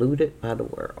being polluted by the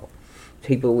world.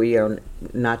 People, we are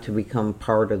not to become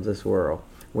part of this world.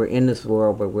 We're in this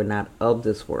world, but we're not of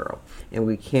this world. And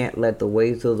we can't let the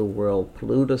ways of the world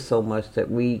pollute us so much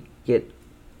that we get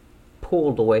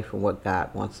pulled away from what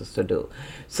God wants us to do.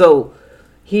 So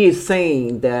he is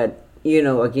saying that,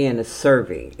 again, it's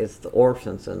serving. It's the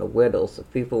orphans and the widows, the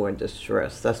people in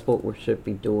distress. That's what we should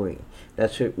be doing.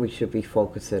 That's what we should be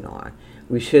focusing on.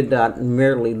 We should not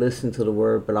merely listen to the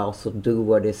word, but also do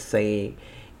what it's saying.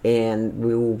 And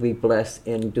we will be blessed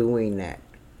in doing that.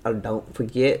 Don't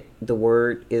forget, the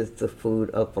word is the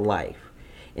food of life.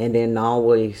 And then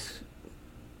always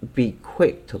be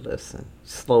quick to listen,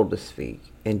 slow to speak,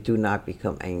 and do not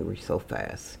become angry so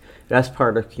fast. That's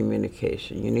part of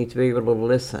communication. You need to be able to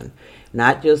listen.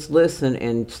 Not just listen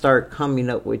and start coming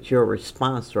up with your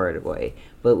response right away,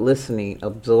 but listening,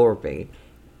 absorbing,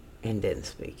 and then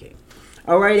speaking.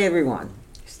 All right, everyone.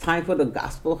 It's time for the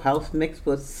Gospel House Mix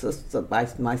with by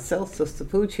myself,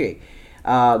 Sistapoochie.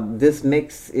 This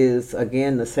mix is,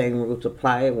 again, the same rules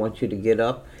apply. I want you to get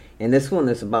up. And this one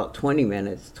is about 20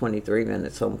 minutes, 23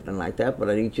 minutes, something like that.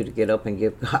 But I need you to get up and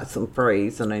give God some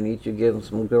praise. And I need you to give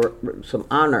him some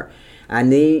honor. I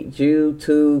need you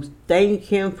to thank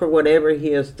him for whatever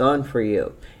he has done for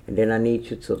you. And then I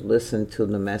need you to listen to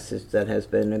the message that has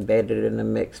been embedded in the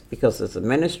mix. Because it's a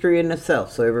ministry in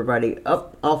itself. So everybody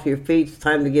up off your feet. It's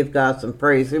time to give God some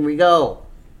praise. Here we go.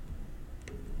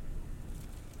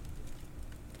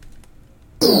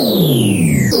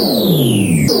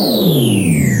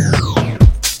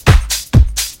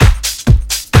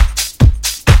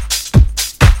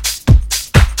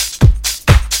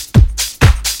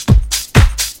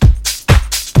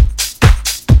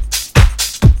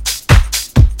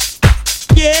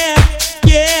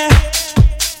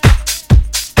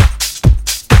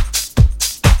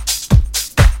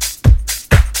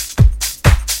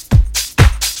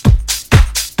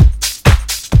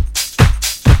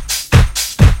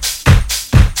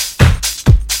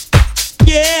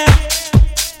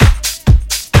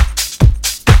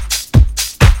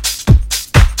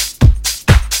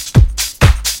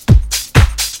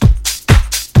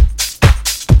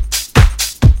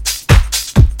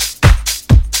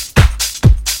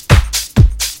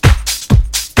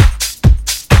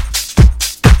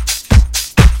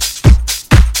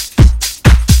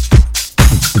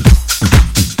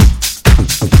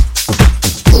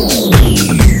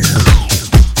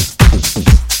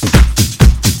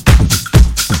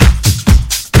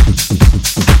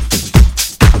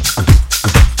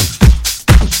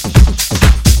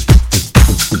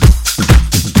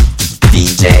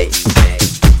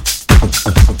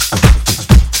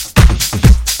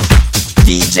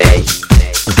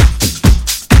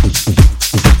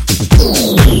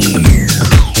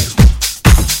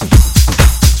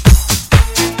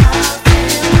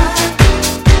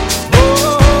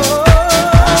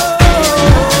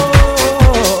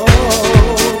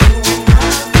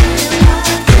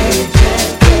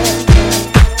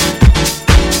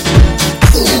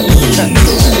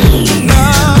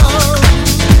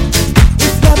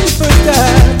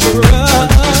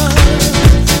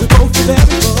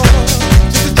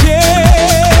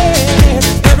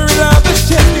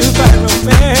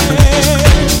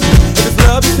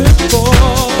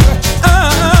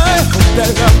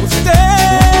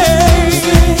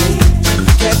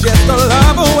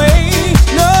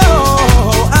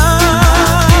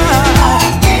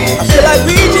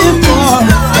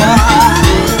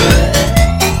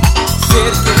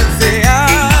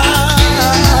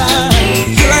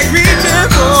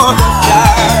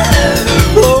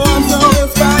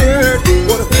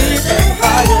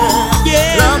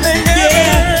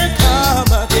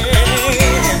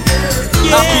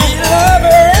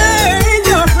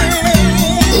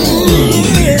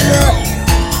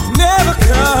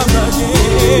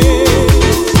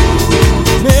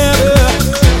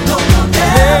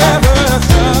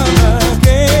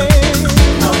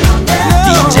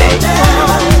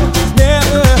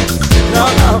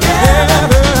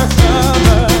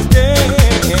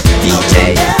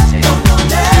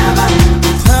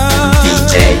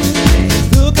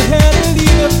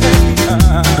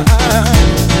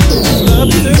 Love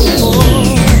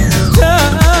is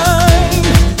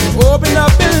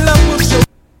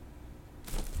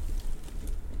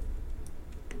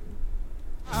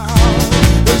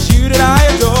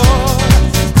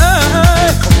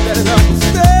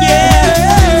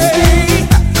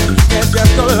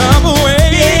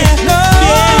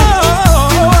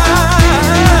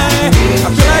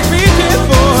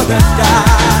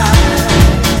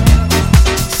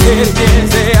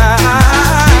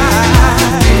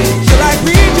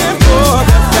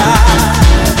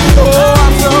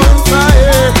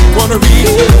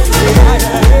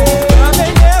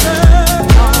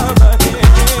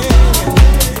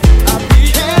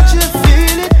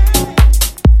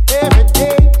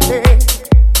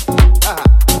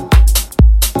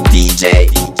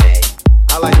DJ.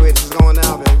 I like the way this is going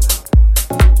now, baby.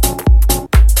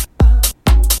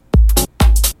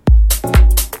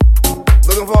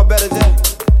 Looking for a better day.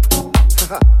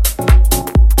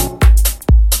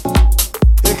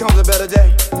 Here comes a better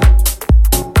day.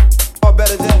 A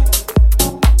better day.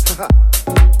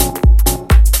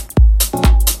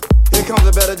 Here comes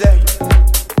a better day.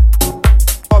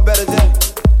 A better day.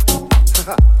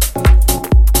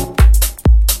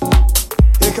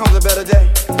 Here comes a better day.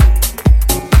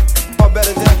 A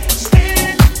better day.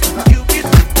 You get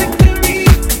the victory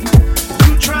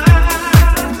through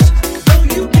trials, though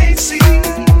you can't see.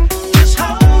 Just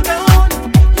hold on,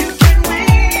 you can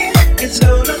win. It's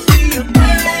gonna be a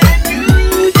brand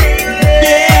new day.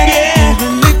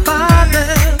 Heavenly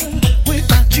Father,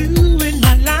 without you in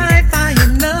my life, I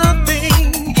am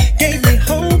nothing. Gave me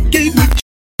hope, gave me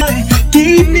joy,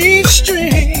 gave me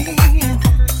strength,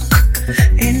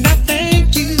 and I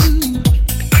thank you.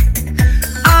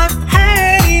 I've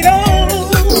had it all.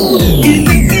 In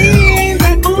the end, I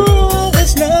owe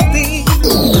there's nothing.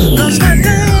 'Cause my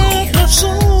love, my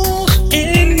soul,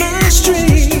 and my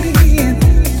strength,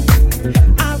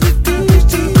 I refuse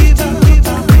to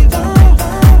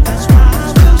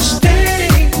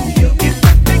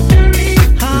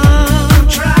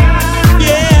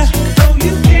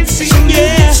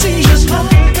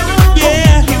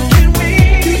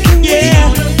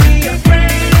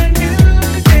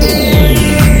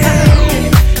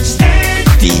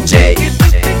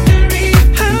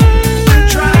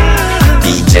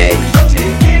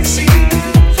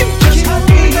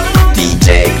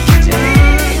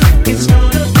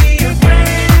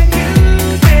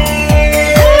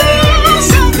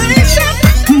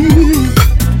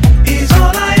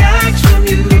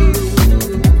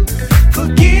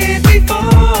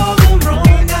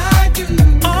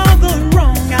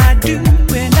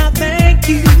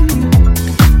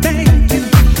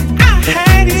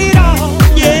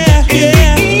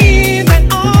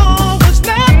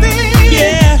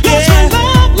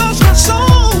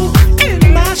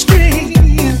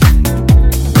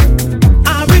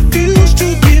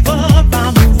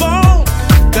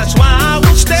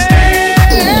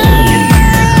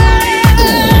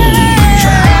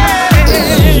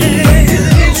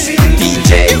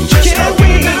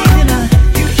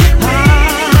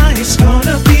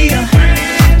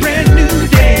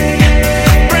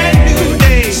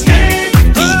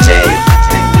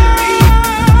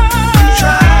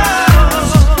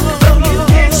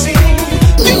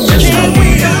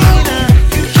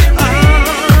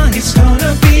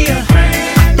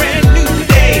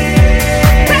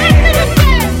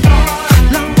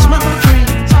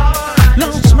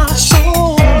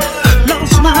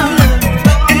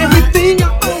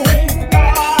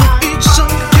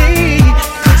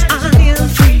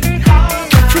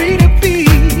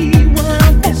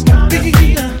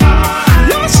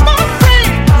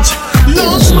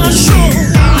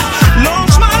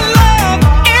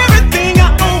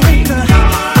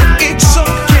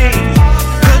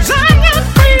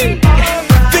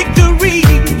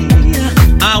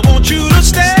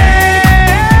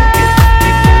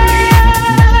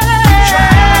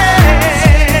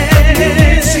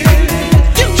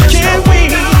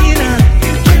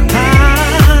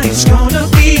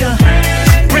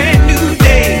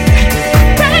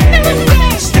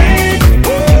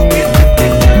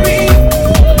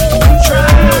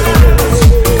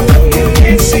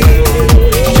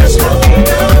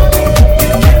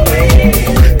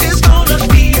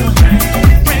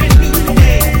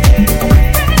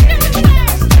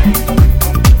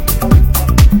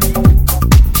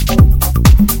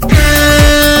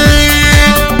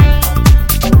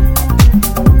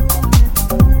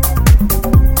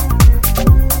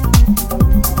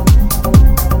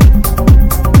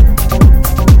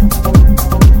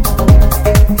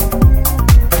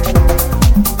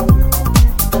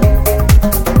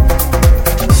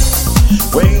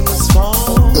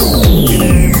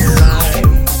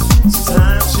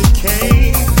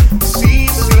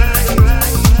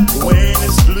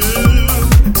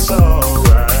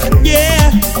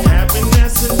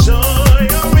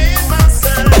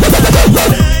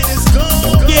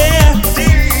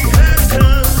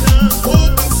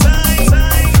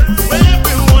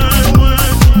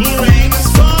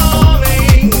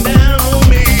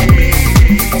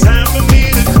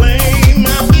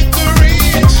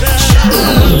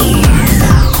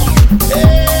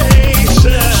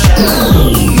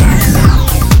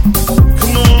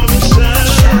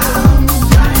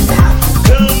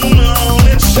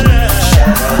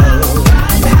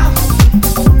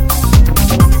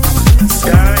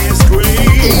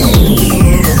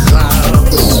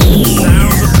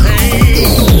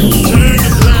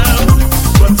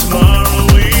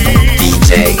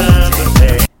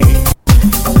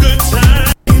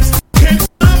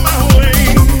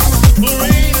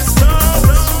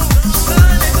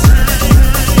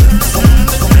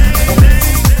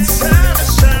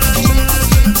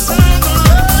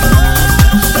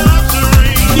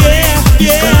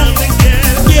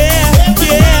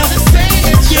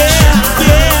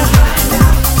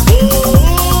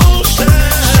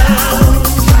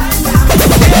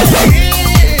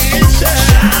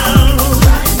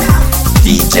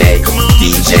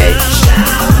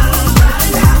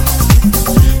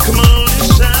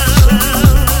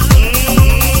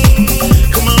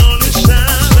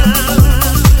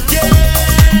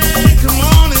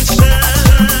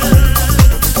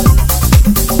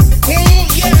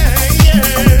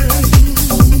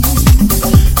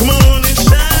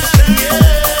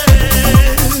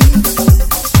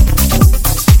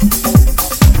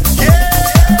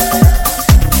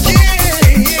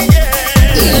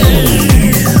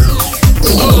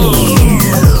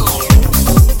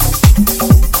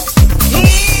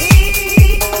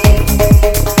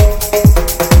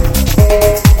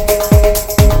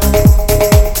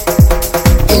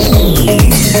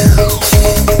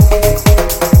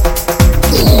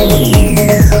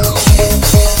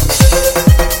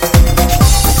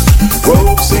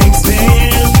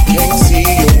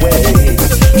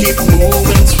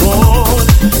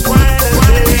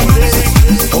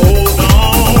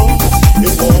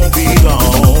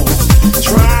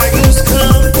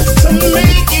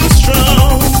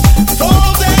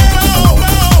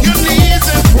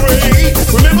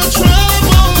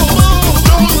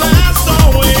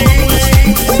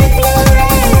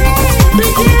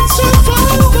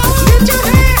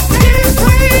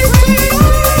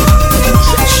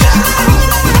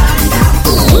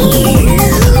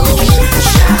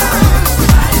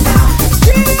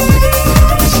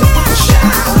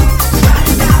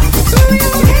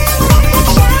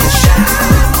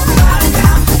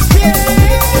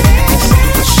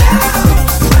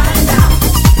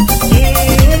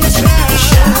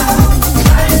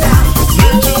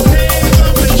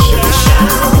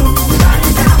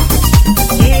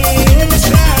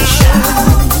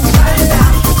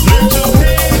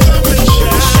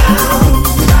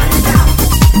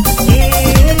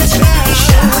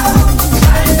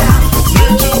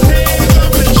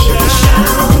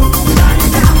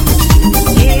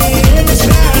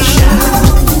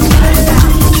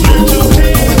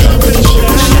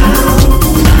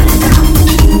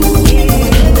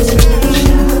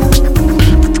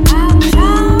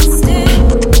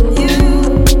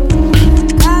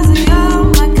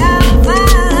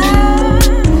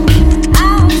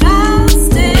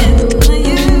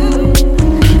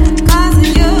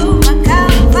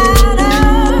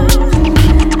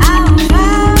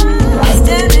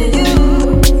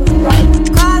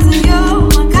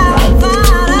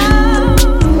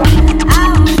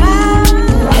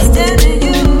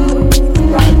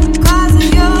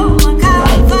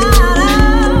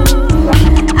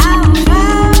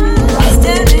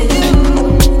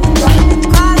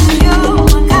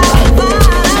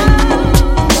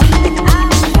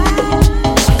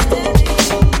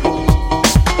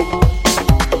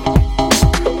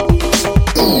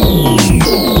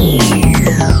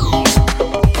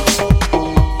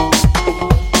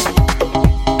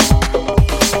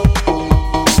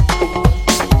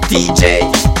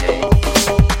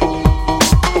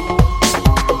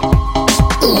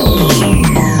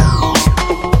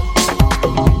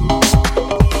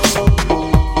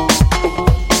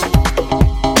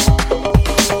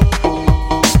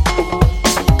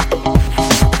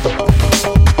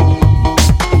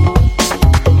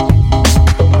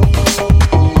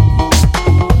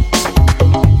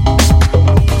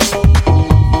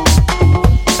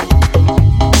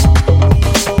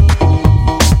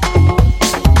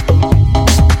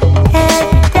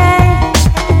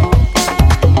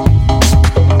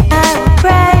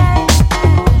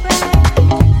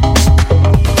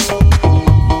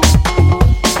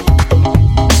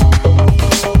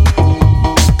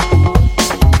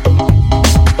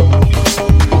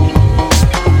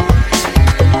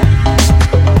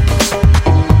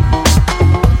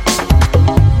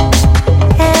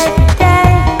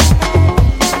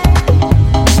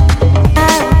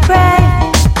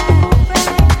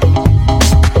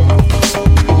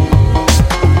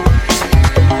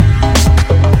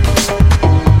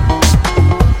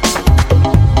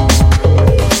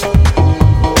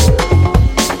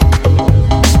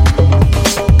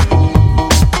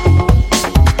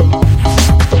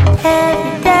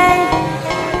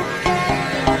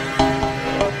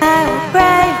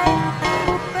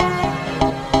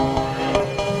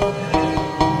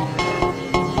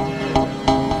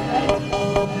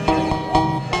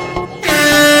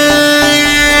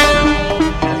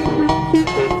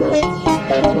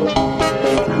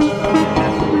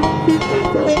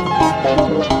You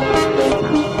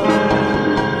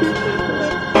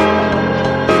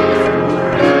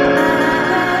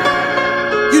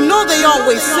know they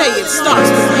always say it starts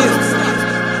with you.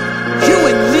 You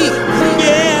and me.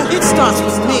 Yeah. It starts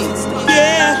with me.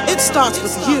 Yeah. It starts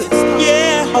with you.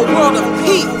 Yeah. A world of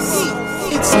peace.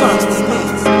 It starts with me.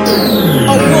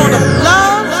 A world of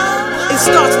love. It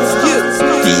starts with you.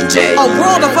 DJ. A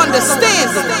world of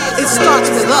understanding. It starts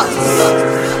with us.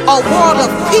 A world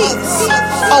of peace.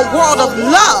 A world of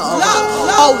love.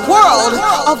 A world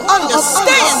of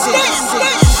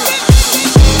understanding.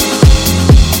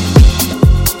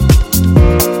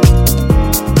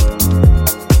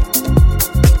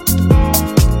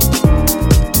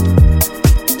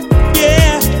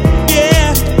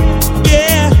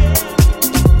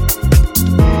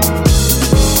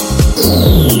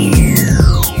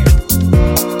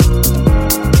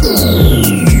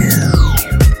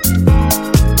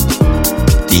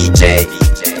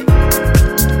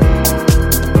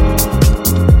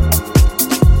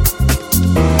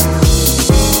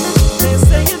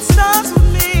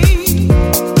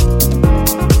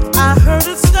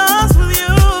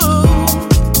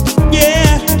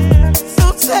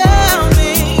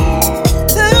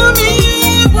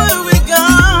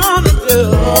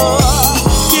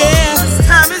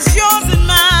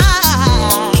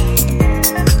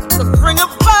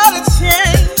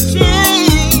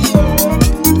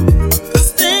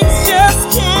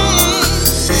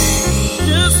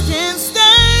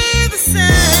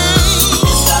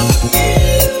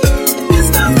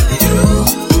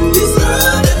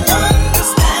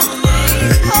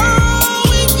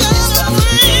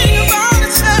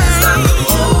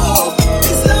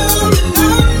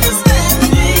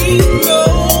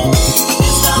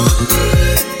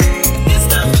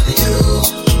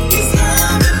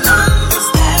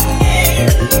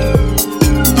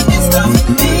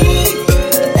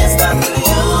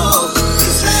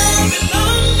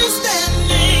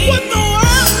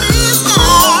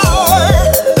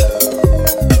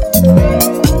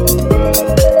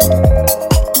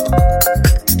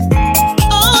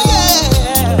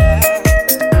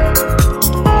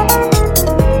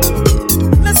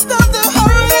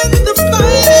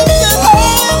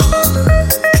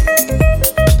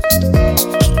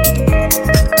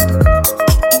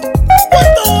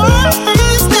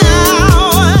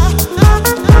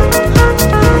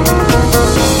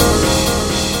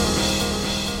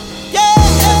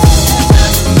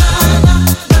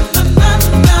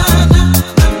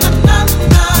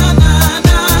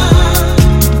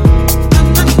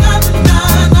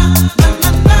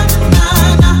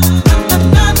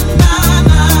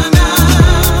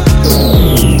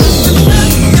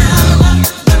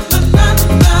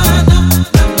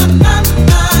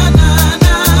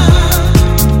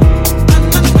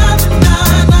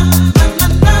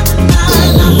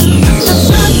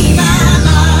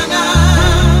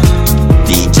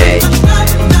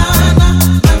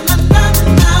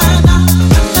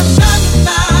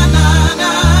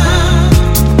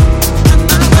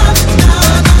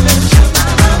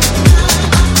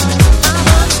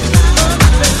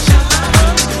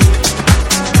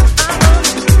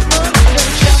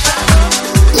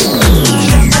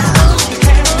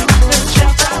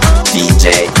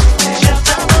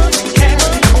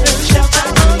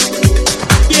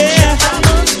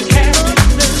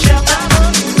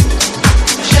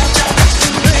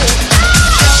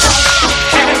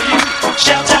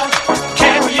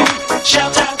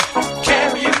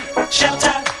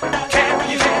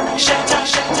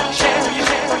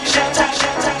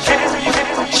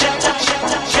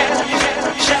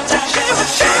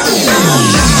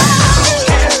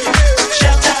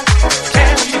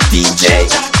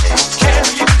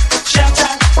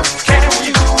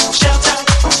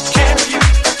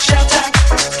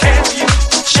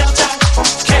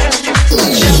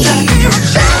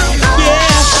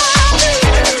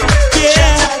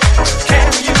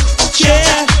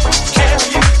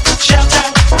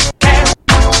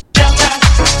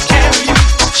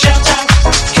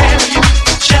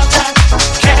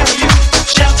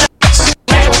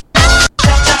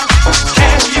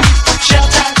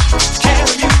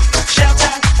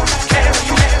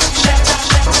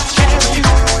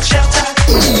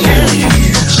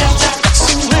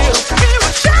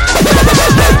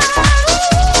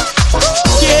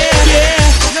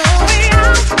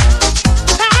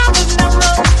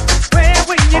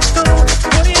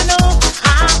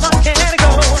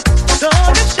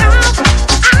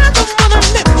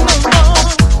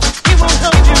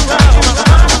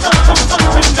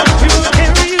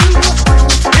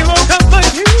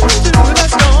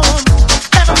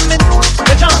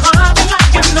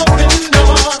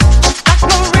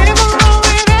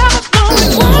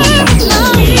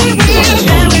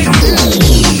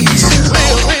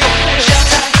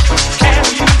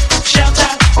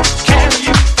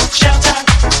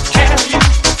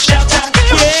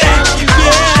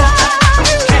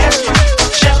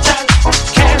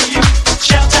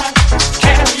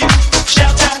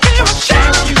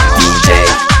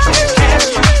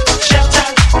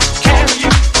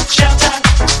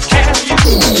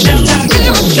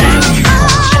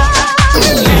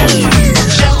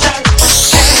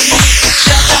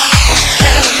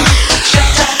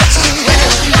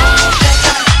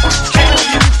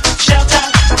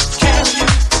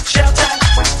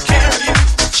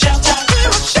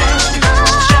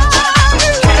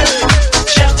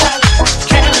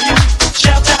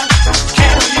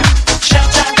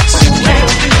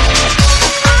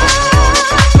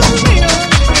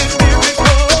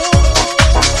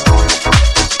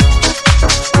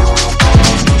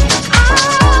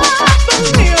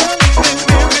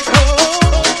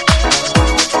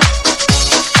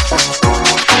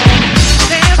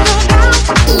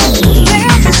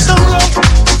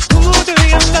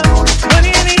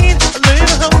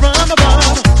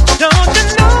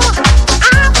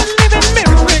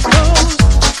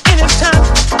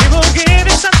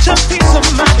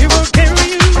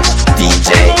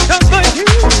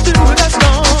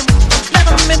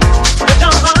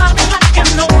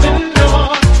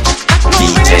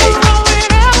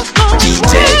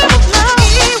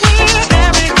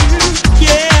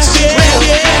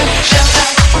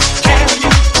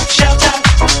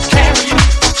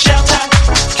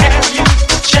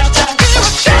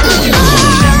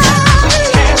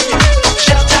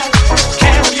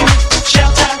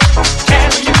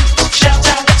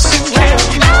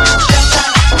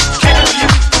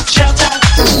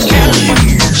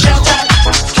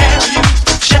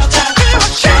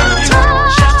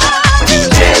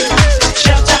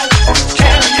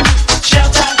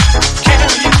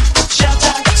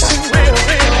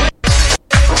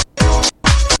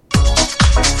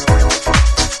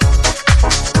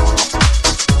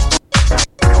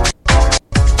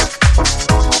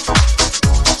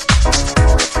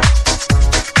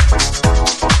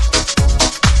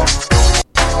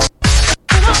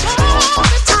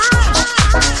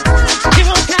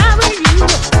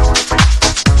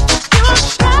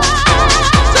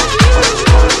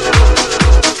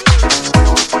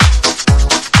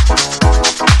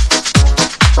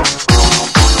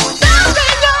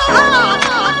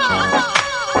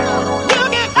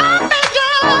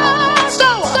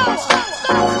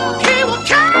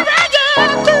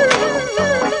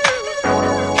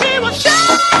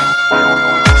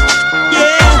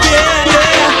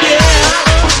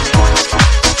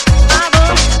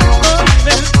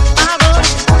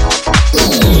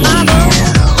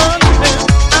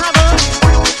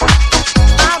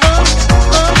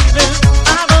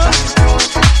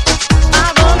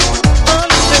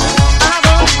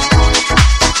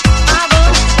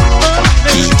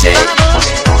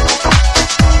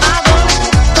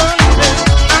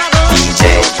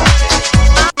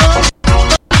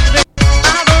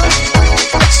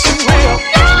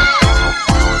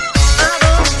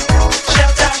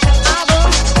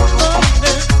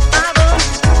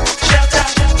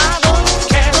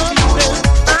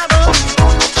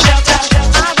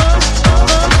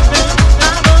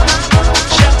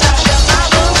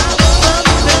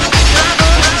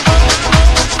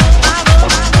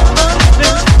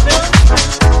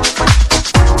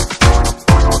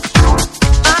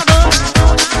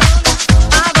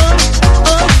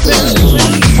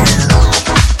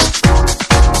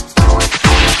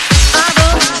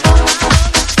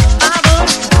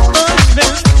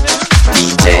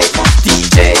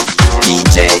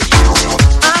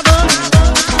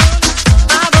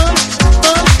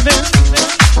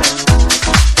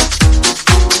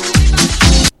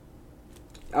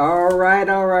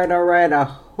 right, I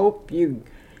hope you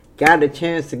got a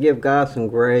chance to give God some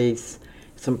grace,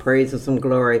 some praise, and some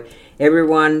glory.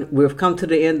 Everyone, we've come to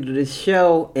the end of this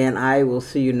show, and I will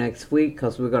see you next week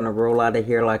because we're going to roll out of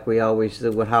here like we always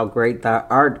do with How Great Thou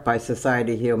Art by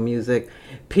Society Hill Music.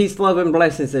 Peace, love, and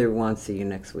blessings, everyone. See you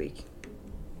next week.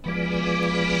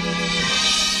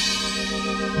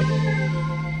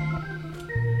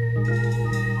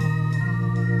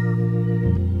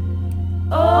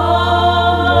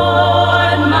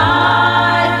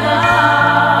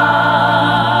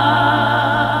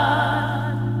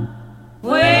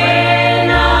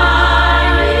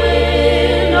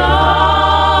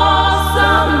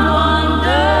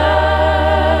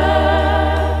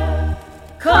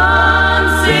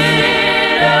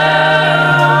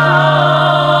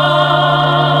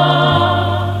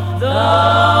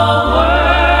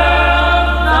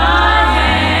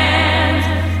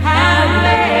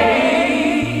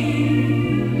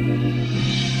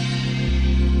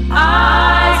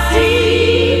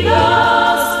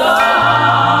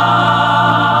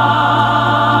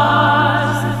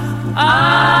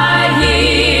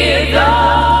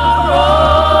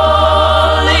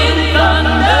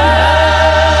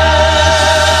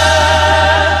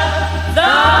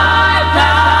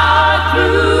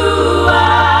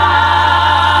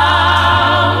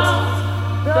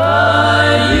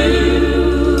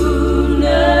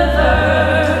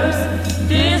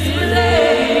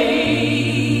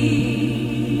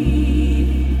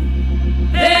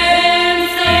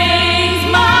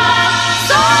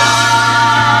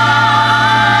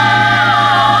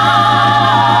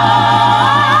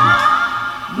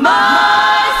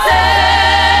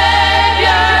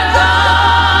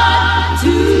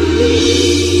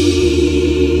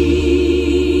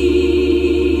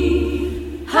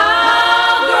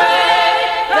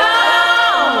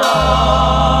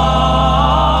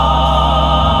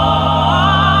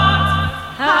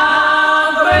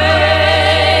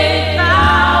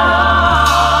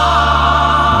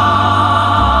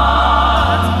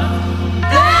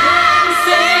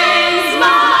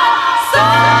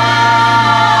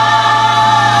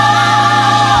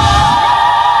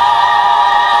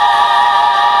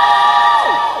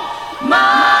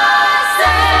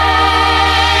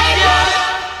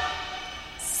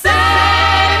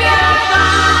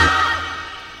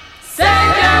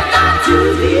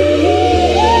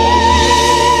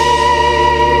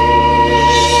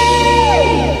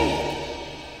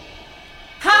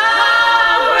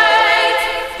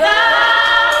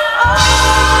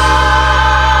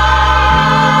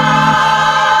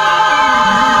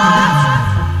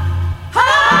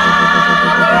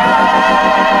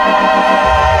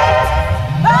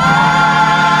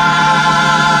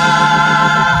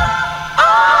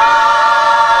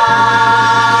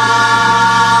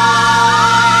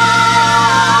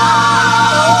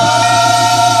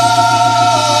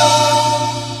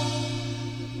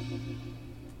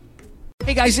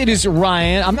 Guys, it is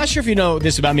Ryan. I'm not sure if you know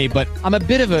this about me, but I'm a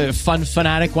bit of a fun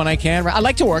fanatic when I can. I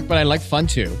like to work, but I like fun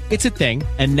too. It's a thing.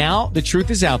 And now the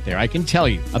truth is out there. I can tell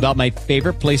you about my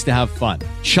favorite place to have fun.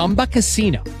 Chumba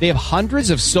Casino. They have hundreds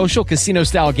of social casino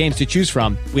style games to choose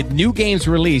from with new games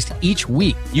released each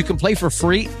week. You can play for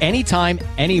free anytime,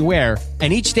 anywhere.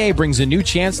 And each day brings a new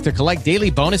chance to collect daily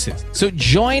bonuses. So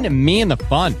join me in the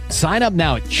fun. Sign up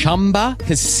now at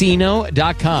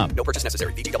ChumbaCasino.com. No purchase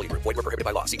necessary. VGW. Void where prohibited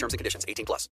by law. See terms and conditions. 18+.